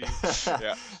 sleepy. Yeah.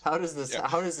 Yeah. how does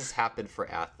this happen for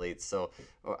athletes? So,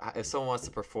 if someone wants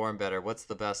to perform better, what's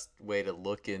the best way to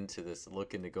look into this?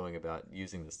 Look into going about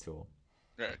using this tool?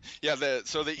 Right. Yeah.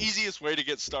 So the easiest way to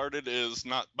get started is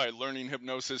not by learning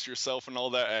hypnosis yourself and all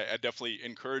that. I definitely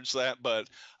encourage that. But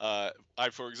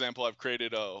for example, I've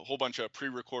created a whole bunch of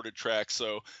pre-recorded tracks.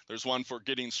 So there's one for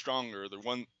getting stronger. There's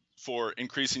one for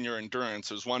increasing your endurance.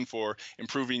 There's one for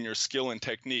improving your skill and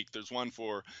technique. There's one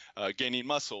for gaining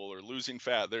muscle or losing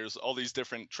fat. There's all these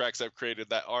different tracks I've created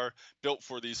that are built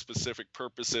for these specific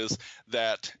purposes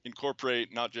that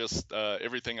incorporate not just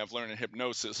everything I've learned in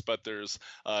hypnosis, but there's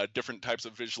different types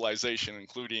of visualization,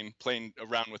 including playing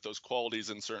around with those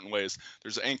qualities in certain ways.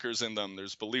 There's anchors in them.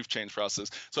 There's belief change process.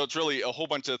 So it's really a whole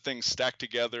bunch of things stacked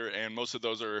together, and most of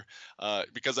those are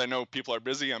because I know people are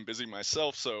busy. I'm busy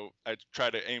myself, so I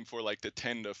try to aim for like the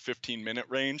 10 to 15-minute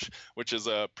range, which is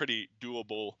a pretty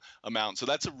doable amount. So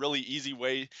that's a really easy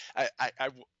way.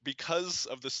 Because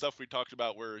of the stuff we talked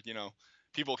about, where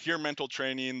people hear mental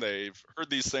training, they've heard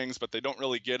these things, but they don't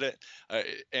really get it,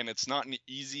 and it's not an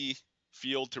easy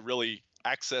field to really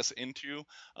access into.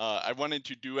 I wanted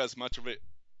to do as much of it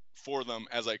for them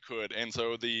as I could. And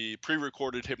so the pre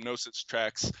recorded hypnosis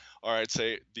tracks are, I'd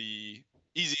say, the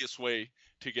easiest way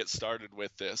to get started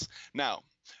with this. Now,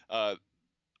 uh,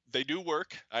 they do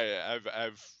work.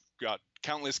 I've got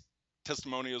countless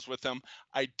testimonials with them.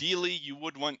 Ideally, you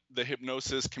would want the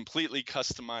hypnosis completely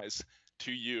customized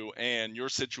to you and your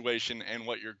situation and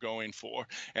what you're going for.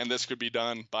 And this could be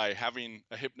done by having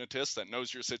a hypnotist that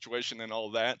knows your situation and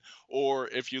all that. Or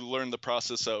if you learn the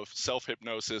process of self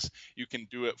hypnosis, you can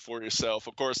do it for yourself.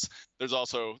 Of course, there's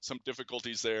also some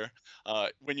difficulties there.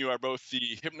 When you are both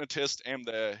the hypnotist and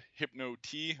the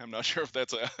hypnotee, I'm not sure if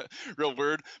that's a real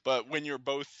word, but when you're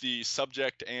both the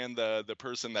subject and the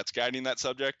person that's guiding that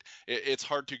subject, it's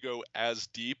hard to go as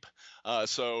deep.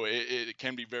 So it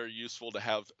can be very useful to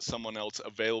have someone else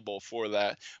available for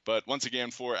that. But once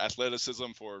again, for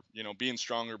athleticism, for being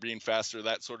stronger, being faster,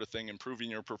 that sort of thing, improving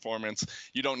your performance,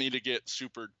 you don't need to get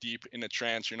super deep in a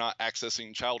trance. You're not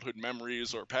accessing childhood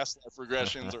memories or past life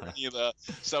regressions or any of the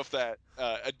stuff that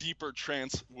a deeper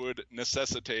trance would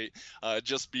necessitate.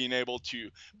 Just being able to,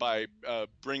 by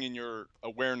bringing your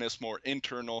awareness more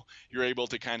internal, you're able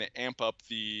to kind of amp up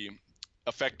the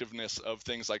effectiveness of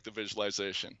things like the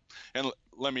visualization. And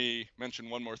let me mention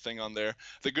one more thing on there.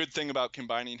 The good thing about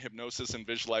combining hypnosis and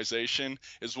visualization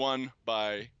is, one,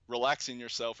 by relaxing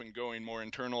yourself and going more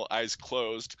internal, eyes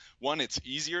closed, one, it's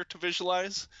easier to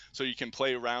visualize, so you can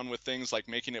play around with things like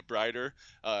making it brighter.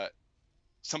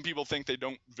 Some people think they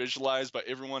don't visualize, but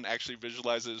everyone actually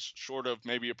visualizes, short of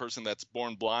maybe a person that's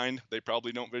born blind. They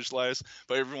probably don't visualize,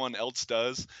 but everyone else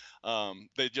does.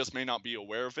 They just may not be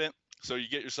aware of it. So you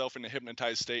get yourself in a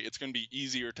hypnotized state, it's going to be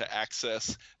easier to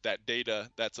access that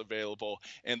data that's available,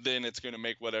 and then it's going to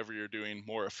make whatever you're doing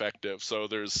more effective. So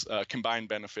there's combined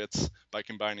benefits by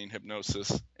combining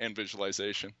hypnosis and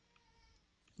visualization.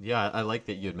 Yeah, I like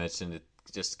that you had mentioned it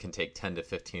just can take 10 to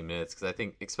 15 minutes because I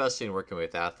think, especially in working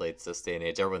with athletes this day and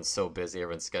age, everyone's so busy,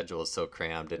 everyone's schedule is so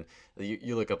crammed. And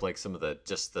you look up like some of the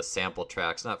sample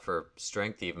tracks, not for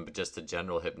strength even, but just the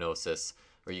general hypnosis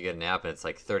where you get an app and it's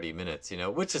like 30 minutes,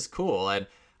 which is cool. And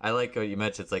I like what you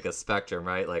mentioned, it's like a spectrum,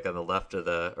 right? Like on the left of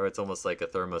or it's almost like a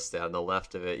thermostat. On the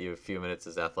left of it, you have a few minutes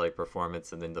is athletic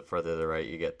performance, and then the further to the right,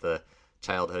 you get the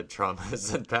childhood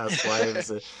traumas and past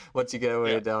lives. Once you get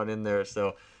way Yeah. down in there,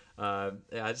 so yeah,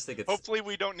 I just think it's Hopefully,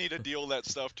 we don't need to deal that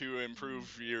stuff to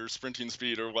improve your sprinting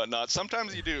speed or whatnot.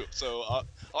 Sometimes you do. So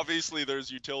obviously,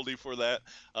 there's utility for that.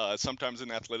 Sometimes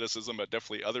in athleticism, but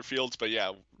definitely other fields. But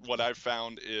yeah, what I've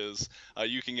found is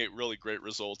you can get really great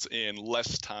results in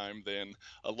less time than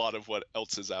a lot of what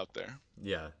else is out there.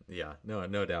 yeah,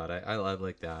 no doubt. I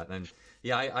like that, and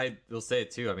yeah, I will say it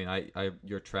too. I mean, I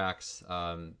your tracks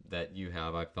that you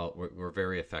have, I felt were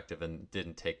very effective and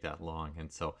didn't take that long,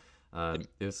 and so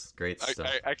it was great I, stuff.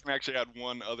 I, I can actually add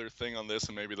one other thing on this,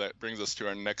 and maybe that brings us to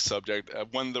our next subject.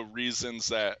 One of the reasons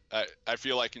that I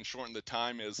feel I can shorten the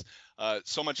time is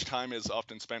so much time is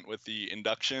often spent with the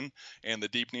induction and the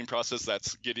deepening process.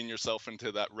 That's getting yourself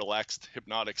into that relaxed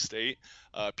hypnotic state.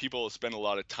 People spend a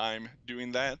lot of time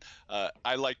doing that.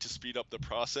 I like to speed up the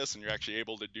process, and you're actually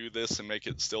able to do this and make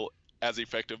it still as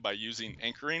effective by using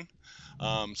anchoring.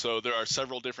 So there are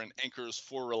several different anchors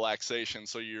for relaxation.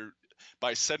 So you're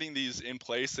by setting these in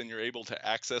place, then you're able to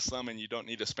access them and you don't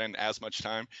need to spend as much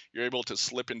time. You're able to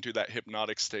slip into that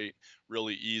hypnotic state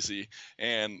really easy.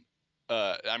 And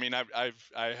I mean, I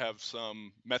have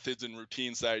some methods and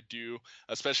routines that I do,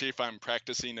 especially if I'm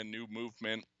practicing a new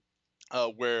movement,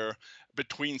 where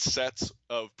between sets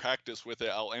of practice with it,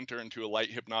 I'll enter into a light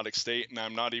hypnotic state, and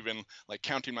I'm not even like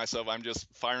counting myself. I'm just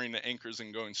firing the anchors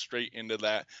and going straight into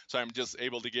that. So I'm just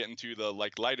able to get into the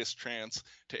like lightest trance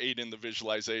to aid in the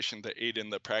visualization, to aid in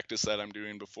the practice that I'm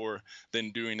doing before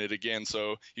then doing it again.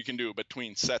 So you can do it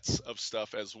between sets of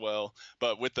stuff as well.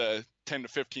 But with the 10 to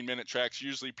 15 minute tracks,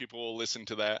 usually people will listen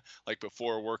to that like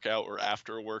before a workout or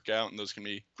after a workout, and those can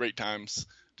be great times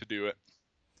to do it.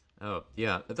 Oh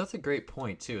yeah, that's a great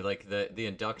point too. Like the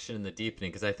induction and the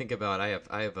deepening, because I think about I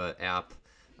have a app,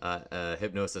 a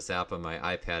hypnosis app on my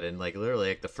iPad, and like literally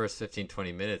like the first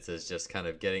 15-20 minutes is just kind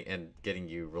of getting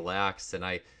you relaxed, and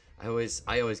I always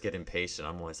get impatient.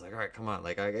 I'm always like, all right, come on,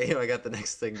 like I got the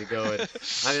next thing to go, and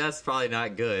I mean that's probably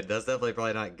not good. That's definitely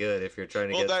probably not good if you're trying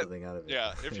to Well, get that something out of it.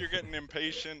 yeah, if you're getting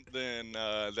impatient, then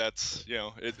that's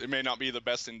it may not be the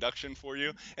best induction for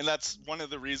you, and that's one of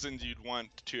the reasons you'd want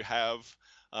to have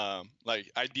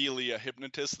like ideally a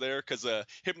hypnotist there, because a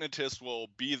hypnotist will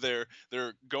be there.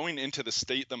 They're going into the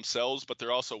state themselves, but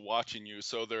they're also watching you,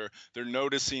 so they're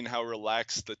noticing how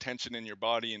relaxed the tension in your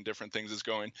body and different things is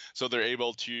going, so they're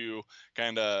able to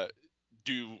kind of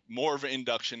do more of an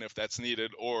induction if that's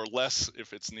needed, or less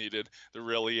if it's needed. They're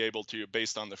really able to,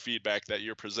 based on the feedback that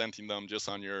you're presenting them just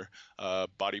on your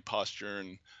body posture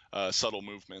and subtle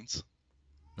movements.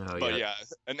 Oh But yeah, yeah,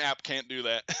 an app can't do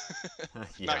that.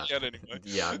 yeah, Not yet anyway.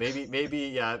 yeah. Maybe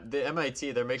yeah. The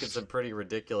MIT they're making some pretty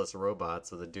ridiculous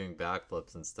robots with it doing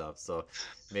backflips and stuff. So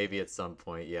maybe at some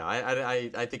point, yeah.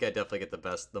 I think I definitely get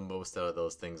the most out of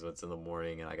those things when it's in the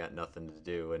morning and I got nothing to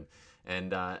do.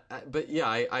 But yeah,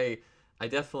 I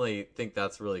definitely think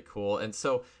that's really cool. And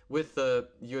so with the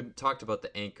you had talked about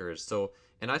the anchors. So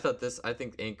and I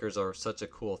think anchors are such a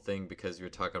cool thing because you're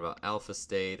talking about alpha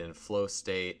state and flow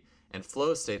state, and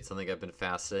flow state's something I've been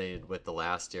fascinated with the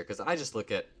last year because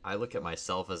I look at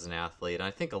myself as an athlete, and I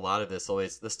think a lot of this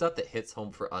always the stuff that hits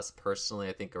home for us personally.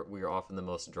 I think we are often the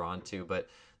most drawn to, but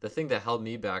the thing that held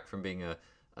me back from being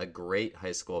a great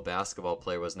high school basketball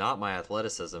player was not my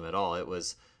athleticism at all. It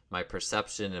was my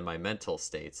perception and my mental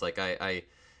states.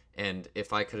 And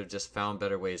if I could have just found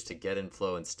better ways to get in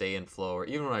flow and stay in flow, or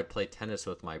even when I play tennis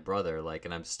with my brother, like,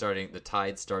 and the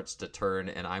tide starts to turn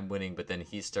and I'm winning, but then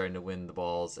he's starting to win the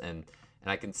balls, and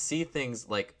I can see things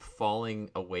like falling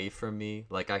away from me.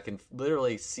 Like I can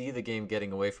literally see the game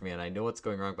getting away from me, and I know what's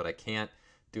going wrong, but I can't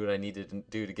do what I need to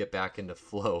do to get back into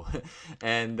flow.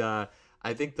 and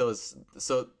I think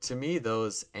so to me,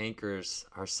 those anchors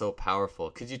are so powerful.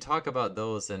 Could you talk about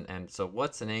those? And so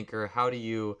what's an anchor? How do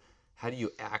you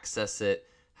access it?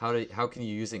 How can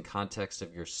you use it in context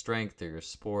of your strength or your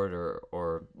sport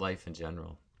or life in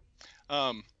general?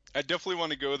 Um, I definitely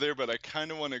want to go there, but I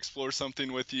kind of want to explore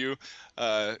something with you,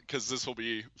 because this will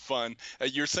be fun.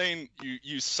 You're saying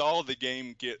you saw the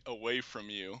game get away from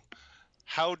you.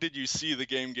 How did you see the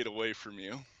game get away from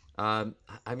you? Um,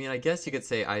 I mean, I guess you could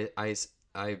say I.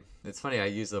 It's funny I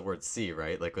use the word see,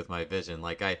 right? Like with my vision,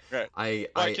 like Right.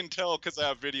 Well, I I can tell because I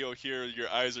have video here. Your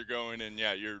eyes are going, and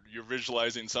yeah, you're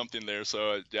visualizing something there.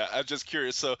 So yeah, I'm just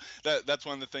curious. So that's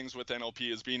one of the things with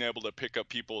NLP is being able to pick up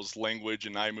people's language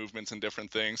and eye movements and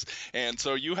different things. And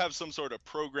so you have some sort of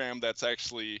program that's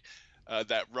actually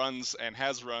that runs and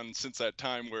has run since that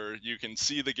time, where you can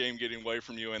see the game getting away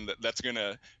from you, and that's going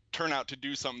to turn out to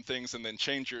do some things and then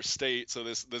change your state. So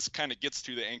this kind of gets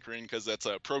to the anchoring because that's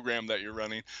a program that you're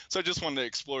running. So I just wanted to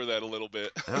explore that a little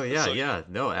bit. Oh yeah, So yeah.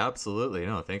 No, absolutely.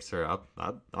 No, thanks for.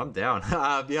 I'm down.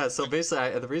 Yeah. So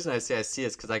basically, the reason I say I see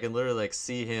is because I can literally like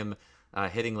see him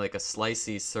hitting like a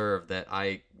slicey serve that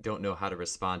I don't know how to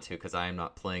respond to because I am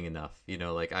not playing enough. You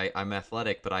know, like I'm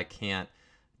athletic, but I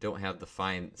don't have the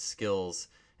fine skills,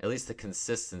 at least the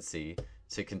consistency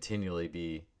to continually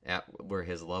be at where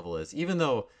his level is. Even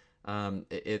though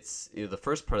it's the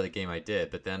first part of the game I did,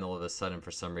 but then all of a sudden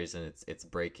for some reason it's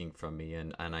breaking from me,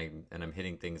 and I'm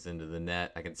hitting things into the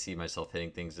net. I can see myself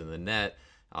hitting things in the net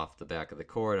off the back of the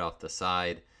court, off the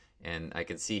side, and I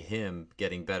can see him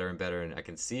getting better and better, and I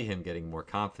can see him getting more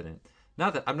confident.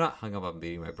 Not that I'm not hung up on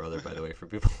beating my brother, by the way, for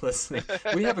people listening.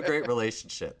 We have a great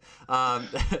relationship.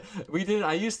 We did.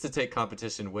 I used to take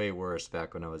competition way worse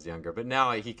back when I was younger, but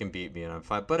now he can beat me and I'm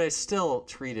fine. But I still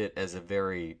treat it as it's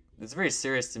very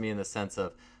serious to me in the sense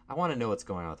of I want to know what's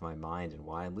going on with my mind and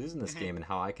why I'm losing this mhm. game and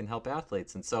how I can help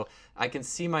athletes. And so I can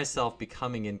see myself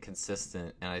becoming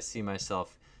inconsistent, and I see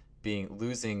myself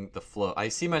losing the flow. I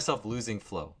see myself losing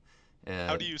flow.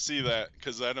 How Uh, do you see that?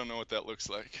 Because I don't know what that looks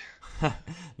like.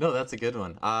 no, that's a good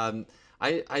one. I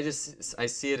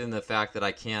see it in the fact that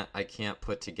I can't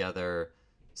put together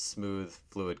smooth,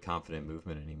 fluid, confident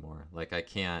movement anymore. Like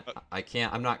Uh,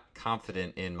 I'm not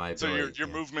confident in my so your ability. your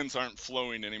movements aren't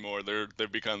flowing anymore.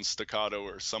 They've become staccato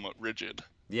or somewhat rigid.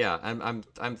 Yeah,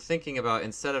 I'm thinking about,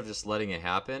 instead of just letting it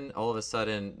happen, all of a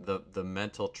sudden the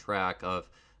mental track of,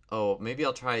 oh, maybe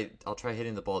I'll try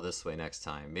hitting the ball this way next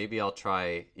time. Maybe I'll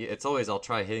try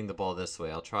hitting the ball this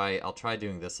way. I'll try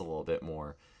doing this a little bit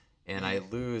more. And I Hmm.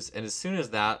 lose, and as soon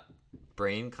as that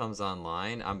brain comes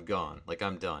online, I'm gone. Like,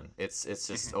 I'm done. It's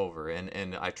just Hmm. over.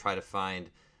 And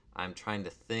I'm trying to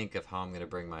think of how I'm going to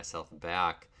bring myself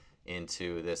back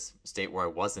into this state where I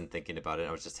wasn't thinking about it.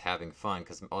 I was just having fun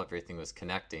because everything was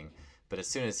connecting. But as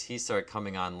soon as he started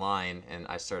coming online and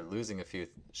I started losing a few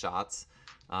shots,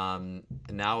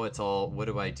 now it's all, what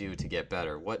do I do to get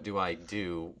better? What do I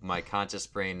do? My conscious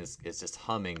brain is just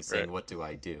humming, Right. saying, what do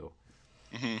I do?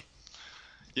 Hmm.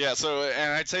 Yeah, so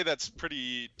and I'd say that's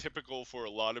pretty typical for a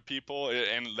lot of people,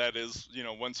 and that is,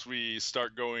 once we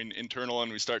start going internal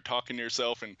and we start talking to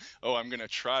yourself and, oh, I'm gonna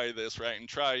try this, right? And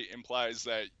try implies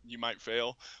that you might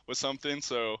fail with something.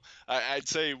 So I'd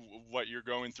say what you're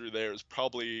going through there is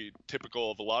probably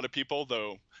typical of a lot of people,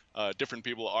 though different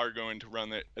people are going to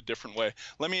run it a different way.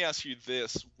 Let me ask you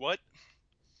this: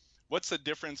 what's the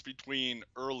difference between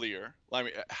earlier? I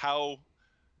mean, how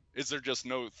is there just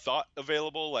no thought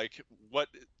available? Like, what,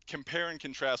 compare and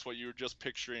contrast what you were just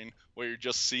picturing, what you're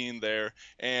just seeing there,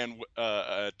 and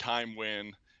a time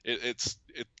when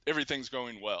everything's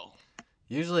going well.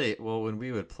 Usually, well, when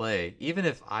we would play, even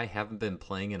if I haven't been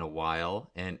playing in a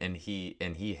while, and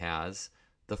he has,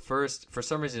 the first, for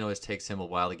some reason, it always takes him a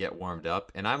while to get warmed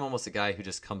up, and I'm almost a guy who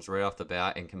just comes right off the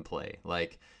bat and can play.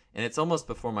 Like, and it's almost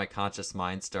before my conscious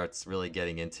mind starts really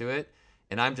getting into it,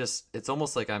 and it's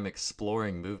almost like I'm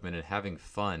exploring movement and having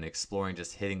fun exploring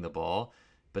just hitting the ball.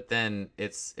 But then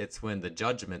it's when the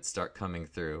judgments start coming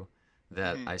through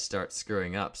that Hmm. I start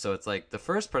screwing up. So it's like the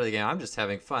first part of the game, I'm just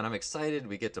having fun. I'm excited.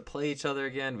 We get to play each other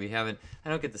again. I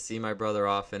don't get to see my brother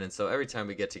often, and so every time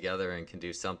we get together and can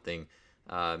do something,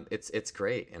 it's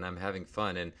great, and I'm having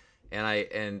fun.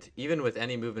 And even with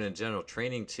any movement in general,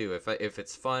 training too. If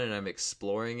it's fun and I'm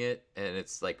exploring it and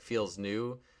it's like feels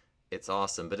new, it's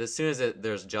awesome. But as soon as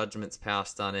there's judgments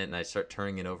passed on it and I start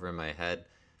turning it over in my head,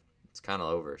 it's kind of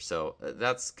over. So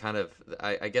that's kind of,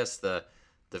 I guess, the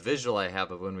visual I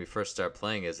have of when we first start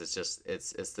playing is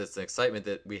it's this excitement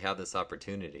that we have this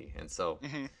opportunity, and so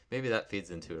Hmm. maybe that feeds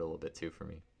into it a little bit too for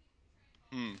me.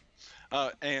 Hmm.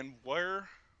 And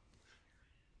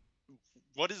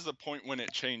what is the point when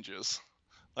it changes?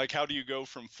 Like, how do you go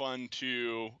from fun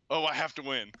to, oh, I have to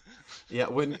win? Yeah,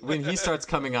 when he starts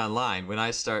coming online, when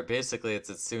I start, basically it's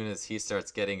as soon as he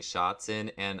starts getting shots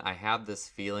in, and I have this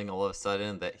feeling all of a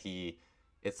sudden that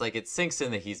it's like it sinks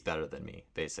in that he's better than me,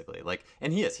 basically. Like,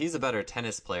 and he's a better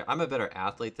tennis player. I'm a better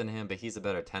athlete than him, but he's a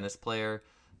better tennis player.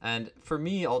 And for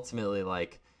me, ultimately,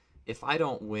 like, if I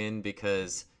don't win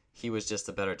because he was just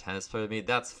a better tennis player than me,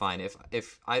 that's fine.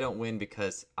 If I don't win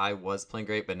because I was playing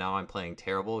great, but now I'm playing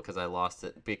terrible because I lost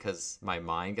it because my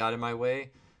mind got in my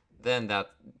way, then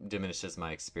that diminishes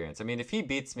my experience. I mean, if he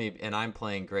beats me and I'm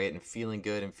playing great and feeling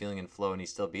good and feeling in flow and he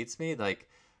still beats me, like,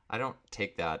 I don't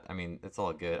take that. I mean, it's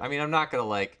all good. I mean, I'm not going to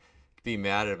like be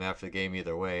mad at him after the game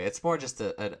either way. It's more just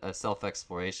a self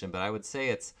exploration, but I would say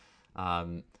it's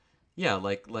um yeah,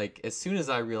 like as soon as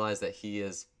I realize that he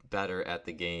is better at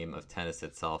the game of tennis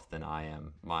itself than I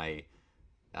am, my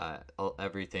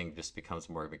everything just becomes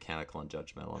more mechanical and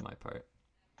judgmental on my part.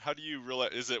 How do you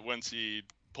realize? Is it once he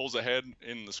pulls ahead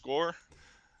in the score?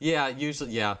 Yeah,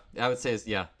 usually, yeah. I would say,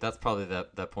 yeah, that's probably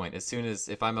that point. As soon as,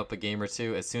 if I'm up a game or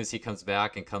two, as soon as he comes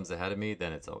back and comes ahead of me,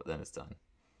 then it's over, then it's done.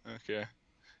 Okay,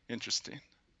 interesting.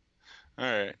 All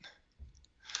right.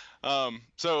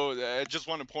 So I just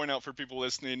want to point out for people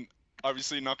listening,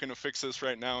 obviously not going to fix this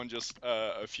right now in just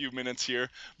a few minutes here,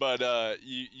 but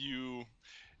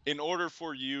in order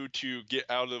for you to get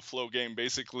out of the flow game,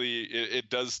 basically it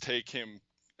does take him,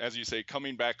 as you say,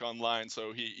 coming back online.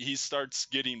 So he starts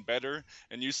getting better,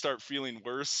 and you start feeling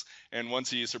worse. And once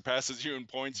he surpasses you in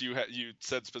points, you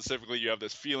said specifically you have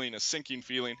this feeling, a sinking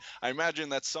feeling. I imagine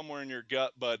that's somewhere in your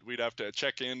gut, but we'd have to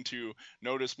check in to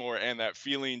notice more. And that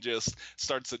feeling just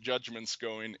starts the judgments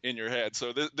going in your head.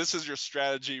 So this is your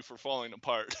strategy for falling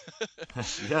apart.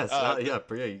 Yes, uh, yeah,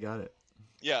 yeah, you got it.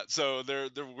 yeah, so there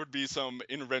would be some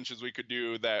interventions we could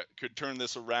do that could turn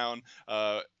this around.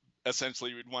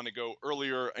 Essentially, we'd want to go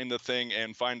earlier in the thing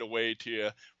and find a way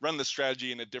to run the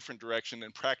strategy in a different direction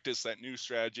and practice that new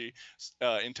strategy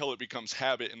until it becomes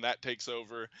habit and that takes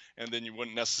over, and then you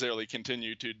wouldn't necessarily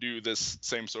continue to do this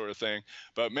same sort of thing.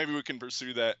 But maybe we can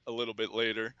pursue that a little bit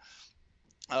later.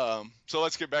 So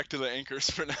let's get back to the anchors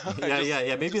for now. Yeah, yeah,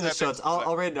 yeah. I Maybe just in the had to show notes, explain that.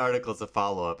 I'll write an article as a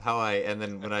follow up. And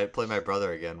then when I play my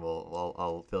brother again,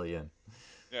 I'll fill you in.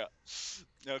 Yeah.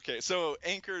 Okay, so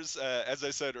anchors, as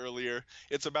I said earlier,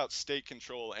 it's about state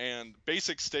control, and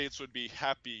basic states would be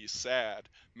happy, sad,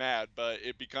 mad, but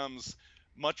it becomes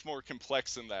much more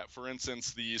complex than that. For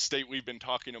instance, the state we've been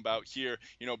talking about here,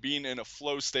 being in a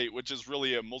flow state, which is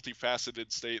really a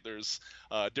multifaceted state. There's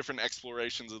different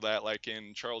explorations of that, like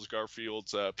in Charles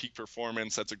Garfield's Peak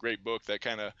Performance. That's a great book that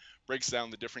kind of breaks down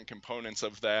the different components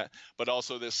of that, but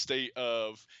also this state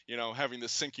of having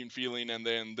this sinking feeling, and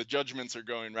then the judgments are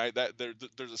going right.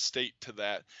 There's a state to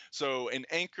that. So an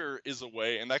anchor is a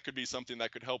way, and that could be something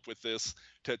that could help with this,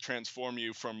 to transform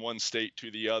you from one state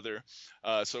to the other.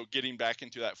 So getting back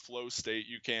into that flow state,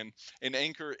 an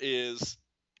anchor is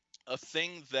a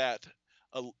thing that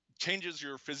uh, changes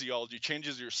your physiology,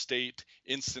 changes your state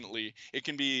instantly. It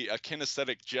can be a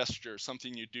kinesthetic gesture,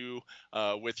 something you do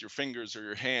with your fingers or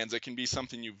your hands. It can be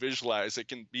something you visualize. It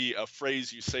can be a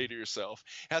phrase you say to yourself.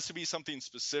 It has to be something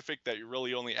specific that you're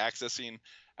really only accessing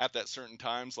at that certain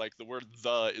times. Like the word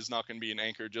 "the" is not going to be an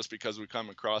anchor just because we come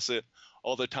across it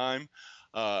all the time.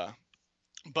 Uh,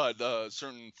 but a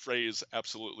certain phrase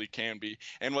absolutely can be.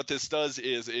 And what this does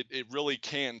is it really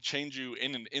can change you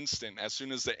in an instant. As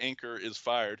soon as the anchor is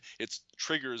fired, it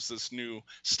triggers this new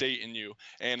state in you,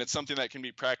 and it's something that can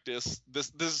be practiced.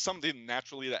 This is something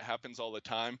naturally that happens all the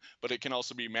time, but it can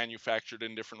also be manufactured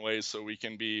in different ways, so we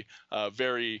can be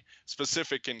very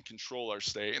specific and control our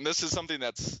state. And this is something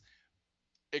that's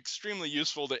extremely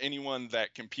useful to anyone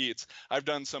that competes. I've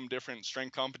done some different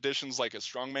strength competitions, like a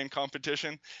strongman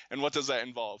competition. And what does that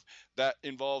involve? That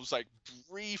involves like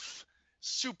brief,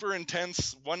 super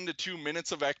intense 1 to 2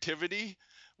 minutes of activity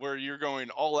where you're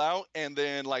going all out, and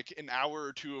then like an hour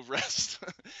or two of rest.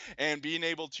 And being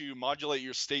able to modulate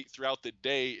your state throughout the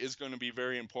day is going to be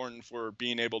very important for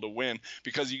being able to win,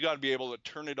 because you got to be able to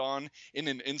turn it on in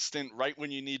an instant right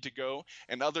when you need to go.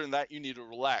 And other than that, you need to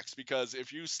relax, because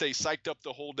if you stay psyched up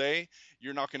the whole day,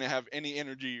 you're not going to have any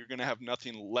energy. You're going to have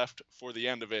nothing left for the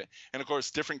end of it. And of course,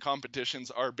 different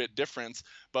competitions are a bit different,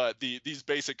 but these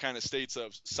basic kind of states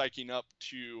of psyching up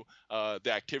to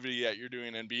the activity that you're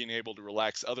doing and being able to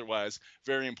relax otherwise,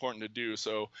 very important to do.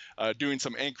 So doing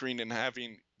some anchoring and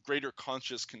having greater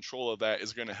conscious control of that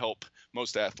is going to help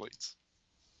most athletes.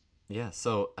 Yeah,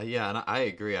 so yeah, and I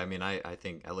agree. I mean, I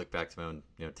think I look back to my own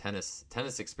tennis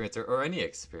experience, or any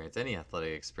experience, any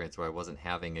athletic experience where I wasn't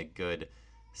having a good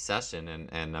session,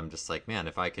 and I'm just like, man,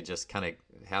 if I could just kind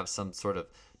of have some sort of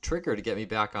trigger to get me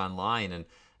back online. And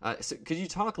so could you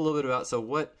talk a little bit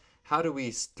about, how do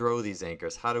we throw these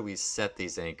anchors? How do we set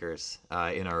these anchors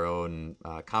in our own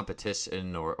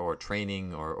competition, or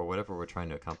training, or whatever we're trying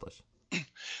to accomplish?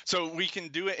 So we can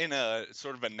do it in a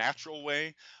sort of a natural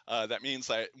way. That means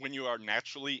that when you are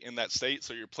naturally in that state,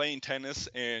 so you're playing tennis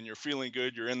and you're feeling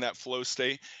good, you're in that flow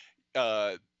state.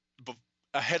 Uh,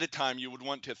 Ahead of time, you would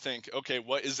want to think, okay,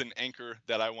 what is an anchor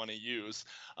that I want to use?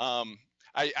 Um,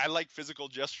 I like physical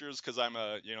gestures because I'm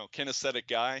a kinesthetic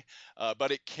guy,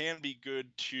 but it can be good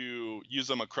to use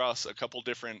them across a couple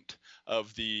different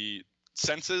of the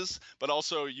senses. But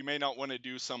also, you may not want to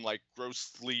do some like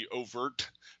grossly overt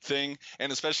thing,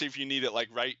 and especially if you need it like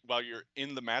right while you're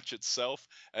in the match itself.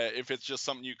 If it's just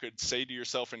something you could say to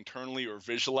yourself internally or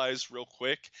visualize real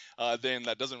quick, then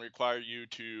that doesn't require you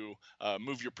to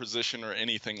move your position or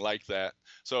anything like that.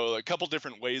 So a couple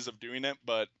different ways of doing it,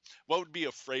 but what would be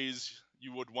a phrase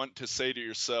you would want to say to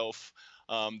yourself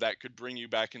that could bring you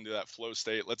back into that flow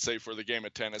state, let's say for the game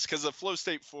of tennis? Because the flow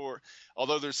state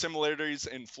although there's similarities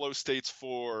in flow states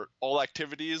for all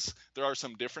activities, there are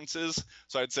some differences.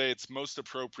 So I'd say it's most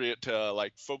appropriate to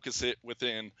like focus it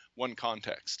within one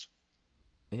context.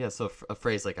 Yeah, so a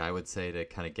phrase like I would say to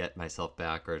kind of get myself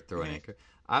back or throw an Hmm. anchor,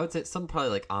 I would say something probably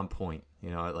like on point.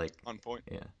 Like, On point.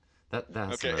 yeah, that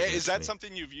has some Okay. Is resonance to that me.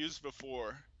 something you've used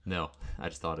before? No, I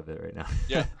just thought of it right now.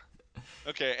 Yeah.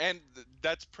 Okay. And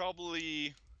that's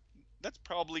probably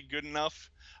good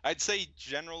enough. I'd say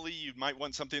generally you might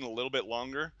want something a little bit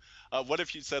longer. What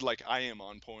if you said like "I am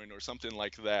on point" or something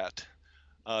like that?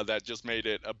 That just made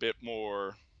it a bit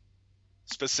more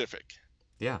specific.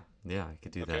 Yeah, yeah, I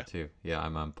could do Okay. that too. Yeah,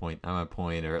 I'm on point. I'm on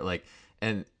point, or like,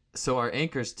 and so our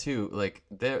anchors too, like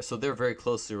they're very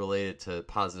closely related to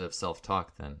positive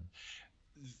self-talk. Then,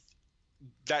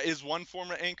 That is one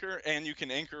form of anchor, and you can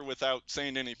anchor without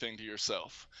saying anything to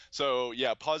yourself. So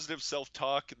yeah, positive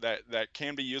self-talk that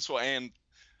can be useful, and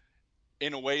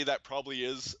in a way that probably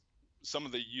is some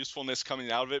of the usefulness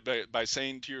coming out of it by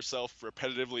saying to yourself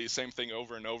repetitively the same thing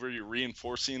over and over. You're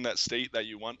reinforcing that state that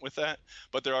you want with that.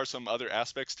 But there are some other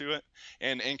aspects to it,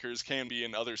 and anchors can be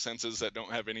in other senses that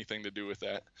don't have anything to do with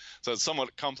that. So it's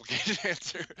somewhat complicated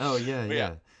answer. Oh yeah, But yeah,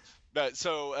 yeah. but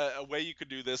so a way you could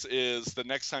do this is the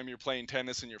next time you're playing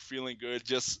tennis and you're feeling good,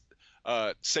 just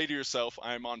say to yourself,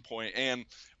 "I'm on point." And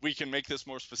we can make this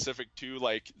more specific too.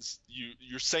 Like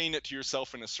you're saying it to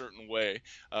yourself in a certain way,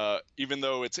 even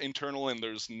though it's internal and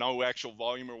there's no actual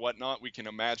volume or whatnot. We can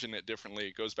imagine it differently.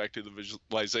 It goes back to the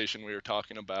visualization we were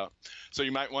talking about. So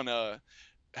you might want to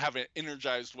have an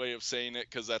energized way of saying it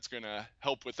because that's going to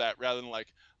help with that rather than like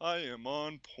I am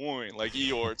on point like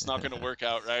Eeyore. It's not going to work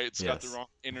out, right? It's got the Yes. wrong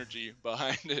energy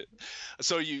behind it.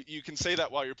 So you can say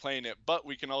that while you're playing it, but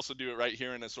we can also do it right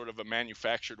here in a sort of a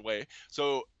manufactured way.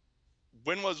 So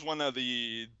when was one of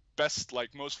the best,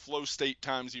 like most flow state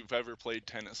times you've ever played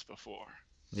tennis before?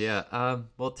 Yeah.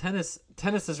 Well, tennis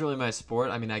is really my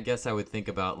sport. I mean, I guess I would think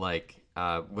about like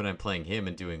when I'm playing him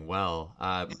and doing well.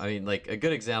 I mean, like a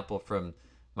good example from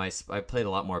I played a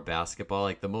lot more basketball.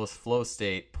 Like the most flow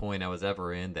state point I was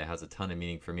ever in that has a ton of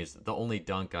meaning for me is the only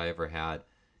dunk I ever had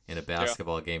in a Yeah.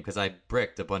 basketball game because I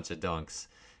bricked a bunch of dunks,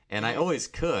 and I Hmm. always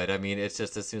could. I mean, it's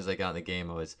just as soon as I got in the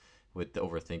game, I was would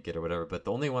overthink it or whatever. But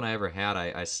the only one I ever had,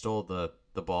 I stole the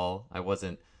ball. I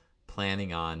wasn't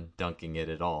planning on dunking it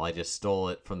at all. I just stole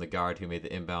it from the guard who made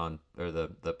the inbound or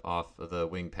the off of the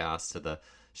wing pass to the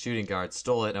shooting guard.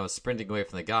 Stole it, and I was sprinting away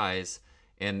from the guys.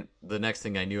 And the next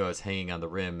thing I knew, I was hanging on the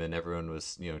rim, and everyone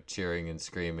was, cheering and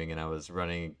screaming, and I was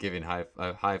running, giving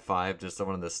a high five to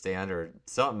someone in the stand or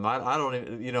something. I don't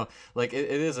even, like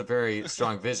it is a very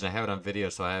strong vision. I have it on video,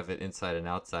 so I have it inside and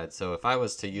outside. So if I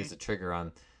was to use a trigger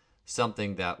on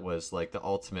something that was like the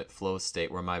ultimate flow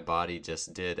state where my body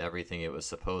just did everything it was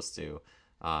supposed to,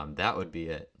 that would be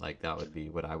it. Like that would be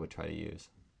what I would try to use.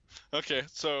 Okay,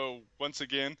 so once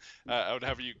again, I would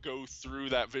have you go through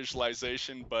that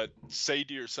visualization, but say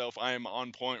to yourself, I am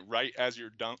on point right as you're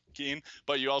dunking.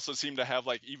 But you also seem to have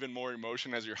like even more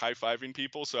emotion as you're high fiving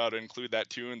people. So I would include that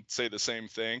too and say the same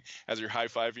thing as you're high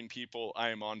fiving people, I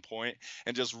am on point,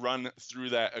 and just run through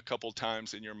that a couple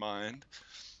times in your mind.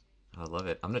 I love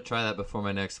it. I'm gonna try that before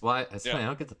my next. Well, it's Yeah. funny. I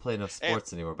don't get to play enough And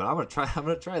sports anymore, but I'm gonna try. I'm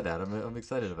gonna try that. I'm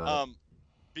excited about it. um,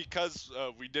 because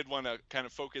we did want to kind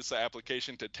of focus the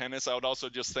application to tennis, I would also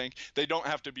just think they don't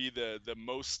have to be the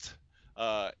most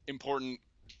important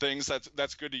things.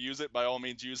 That's good to use it. By all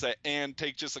means, use that and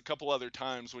take just a couple other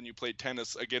times when you played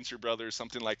tennis against your brother,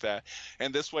 something like that.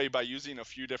 And this way, by using a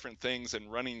few different things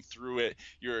and running through it,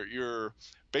 you're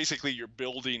basically you're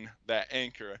building that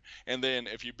anchor. And then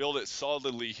if you build it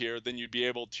solidly here, then you'd be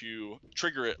able to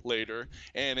trigger it later,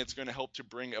 and it's going to help to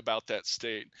bring about that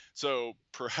state. So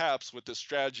perhaps with this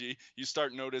strategy, you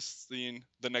start noticing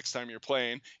the next time you're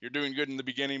playing, you're doing good in the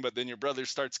beginning, but then your brother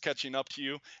starts catching up to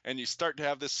you, and you start to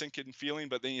have this sinking feeling,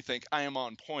 but then you think, I am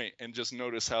on point, and just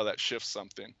notice how that shifts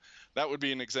something. That would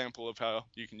be an example of how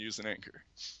you can use an anchor.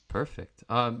 Perfect.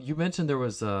 You mentioned there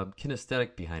was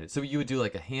kinesthetic behind it, so you would do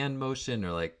like a hand motion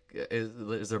or like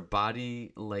is there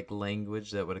body like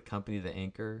language that would accompany the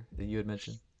anchor that you had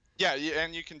mentioned? Yeah,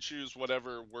 and you can choose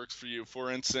whatever works for you.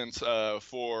 For instance,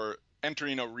 for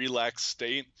entering a relaxed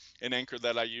state, an anchor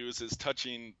that I use is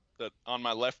touching on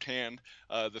my left hand,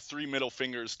 the three middle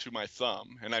fingers to my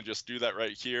thumb, and I just do that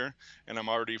right here, and I'm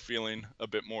already feeling a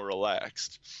bit more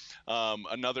relaxed.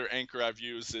 Another anchor I've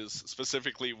used is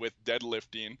specifically with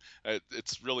deadlifting.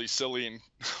 It's really silly and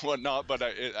whatnot, but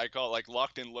I call it like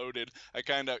locked and loaded. I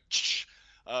kind of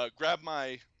grab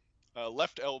my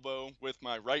left elbow with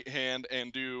my right hand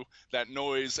and do that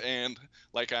noise and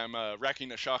like I'm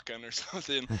racking a shotgun or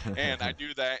something. And I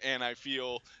do that and I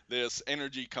feel this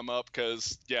energy come up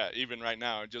because yeah, even right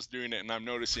now I'm just doing it and I'm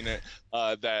noticing it,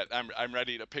 that I'm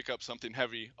ready to pick up something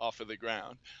heavy off of the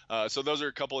ground. So those are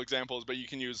a couple examples, but you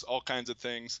can use all kinds of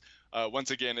things.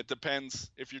 Once again, it depends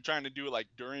if you're trying to do it like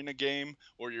during a game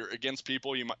or you're against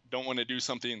people. Don't want to do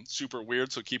something super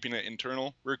weird, so keeping it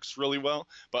internal works really well.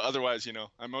 But otherwise,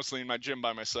 I'm mostly in my gym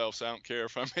by myself, so I don't care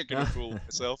if I'm making a fool of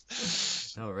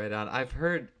myself. Oh, right on. I've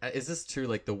heard. Is this true?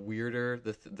 Like the weirder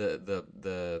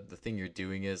the thing you're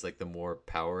doing is, like the more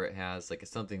power it has. Like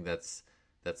it's something that's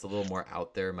a little more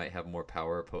out there might have more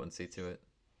power or potency to it.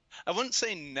 I wouldn't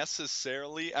say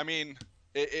necessarily. I mean,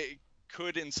 it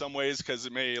could in some ways because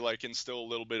it may like instill a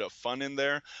little bit of fun in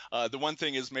there. The one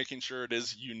thing is making sure it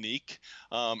is unique.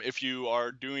 If you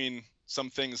are doing some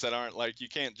things that aren't like you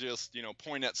can't just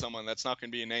point at someone, that's not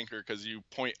going to be an anchor because you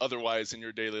point otherwise in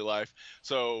your daily life.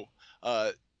 So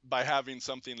by having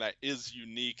something that is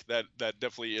unique, that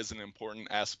definitely is an important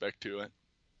aspect to it.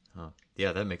 Huh.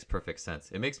 Yeah, that makes perfect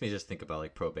sense. It makes me just think about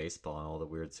like pro baseball and all the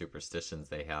weird superstitions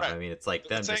they have. Right. I mean, it's like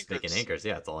them It's just making anchors. anchors.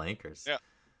 Yeah, it's all anchors. Yeah.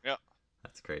 Yeah.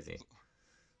 That's crazy.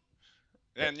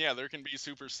 And yeah, there can be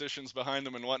superstitions behind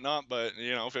them and whatnot, but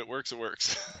if it works, it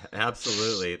works.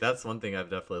 Absolutely. That's one thing I've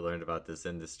definitely learned about this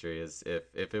industry is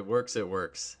if it works, it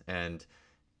works. And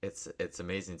it's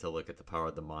amazing to look at the power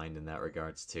of the mind in that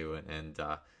regards too. And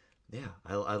yeah,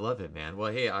 I love it, man.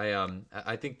 Well, hey,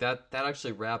 I think that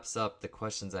actually wraps up the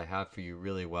questions I have for you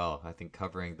really well. I think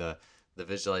covering the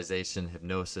visualization,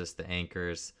 hypnosis, the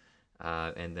anchors,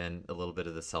 and then a little bit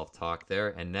of the self talk there.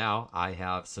 And now I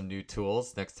have some new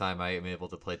tools. Next time I am able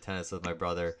to play tennis with my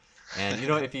brother. And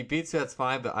if he beats me, that's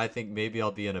fine. But I think maybe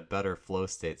I'll be in a better flow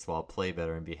state, so I'll play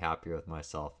better and be happier with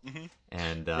myself. Hmm.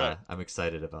 And Right. I'm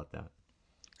excited about that.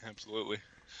 Absolutely.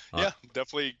 Uh, Yeah,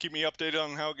 definitely keep me updated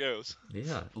on how it goes.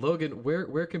 yeah, Logan,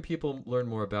 where can people learn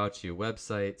more about you?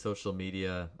 Website, social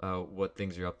media, what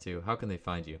things you're up to? How can they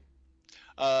find you?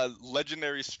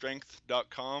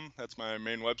 Legendarystrength.com. That's my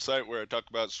main website where I talk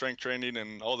about strength training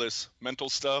and all this mental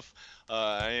stuff.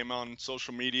 I am on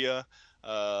social media,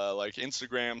 like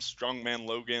Instagram, Strongman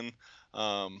Logan,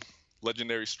 um,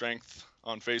 Legendary Strength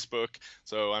on Facebook.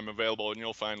 So I'm available, and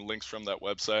you'll find links from that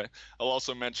website. I'll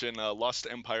also mention Lost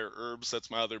Empire Herbs. That's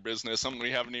my other business, something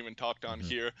we haven't even talked on Hmm.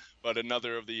 here, but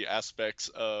another of the aspects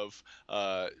of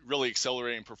really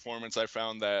accelerating performance. I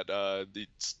found that the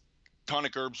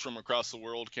tonic herbs from across the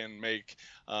world can make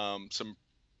some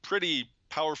pretty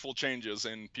powerful changes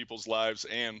in people's lives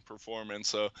and performance.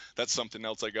 So that's something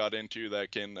else I got into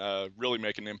that can really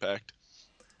make an impact.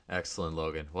 Excellent,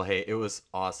 Logan. Well, hey, it was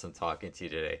awesome talking to you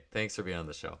today. Thanks for being on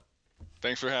the show.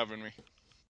 Thanks for having me.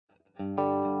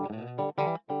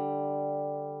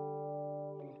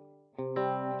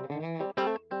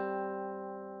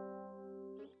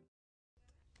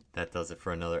 That does it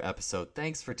for another episode.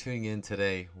 Thanks for tuning in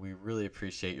today. We really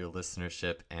appreciate your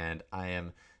listenership, and I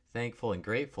am thankful and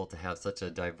grateful to have such a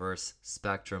diverse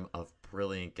spectrum of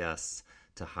brilliant guests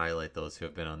to highlight those who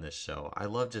have been on this show. I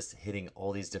love just hitting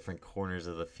all these different corners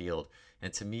of the field,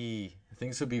 and to me,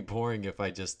 things would be boring if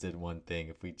I just did one thing,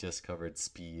 if we just covered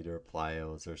speed or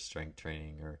plyos or strength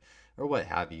training or what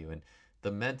have you. And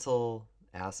the mental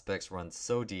aspects run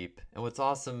so deep, and what's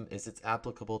awesome is it's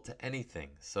applicable to anything.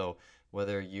 So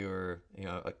whether you're,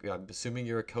 I'm assuming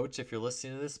you're a coach if you're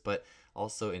listening to this, but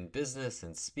also in business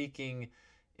and speaking,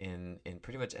 in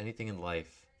pretty much anything in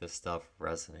life, this stuff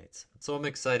resonates. So I'm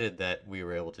excited that we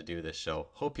were able to do this show.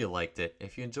 Hope you liked it.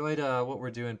 If you enjoyed what we're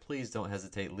doing, please don't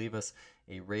hesitate. Leave us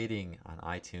a rating on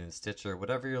iTunes, Stitcher,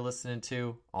 whatever you're listening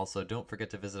to. Also, don't forget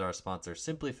to visit our sponsor,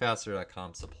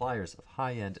 simplyfaster.com, suppliers of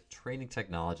high-end training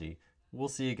technology. We'll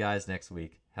see you guys next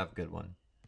week. Have a good one.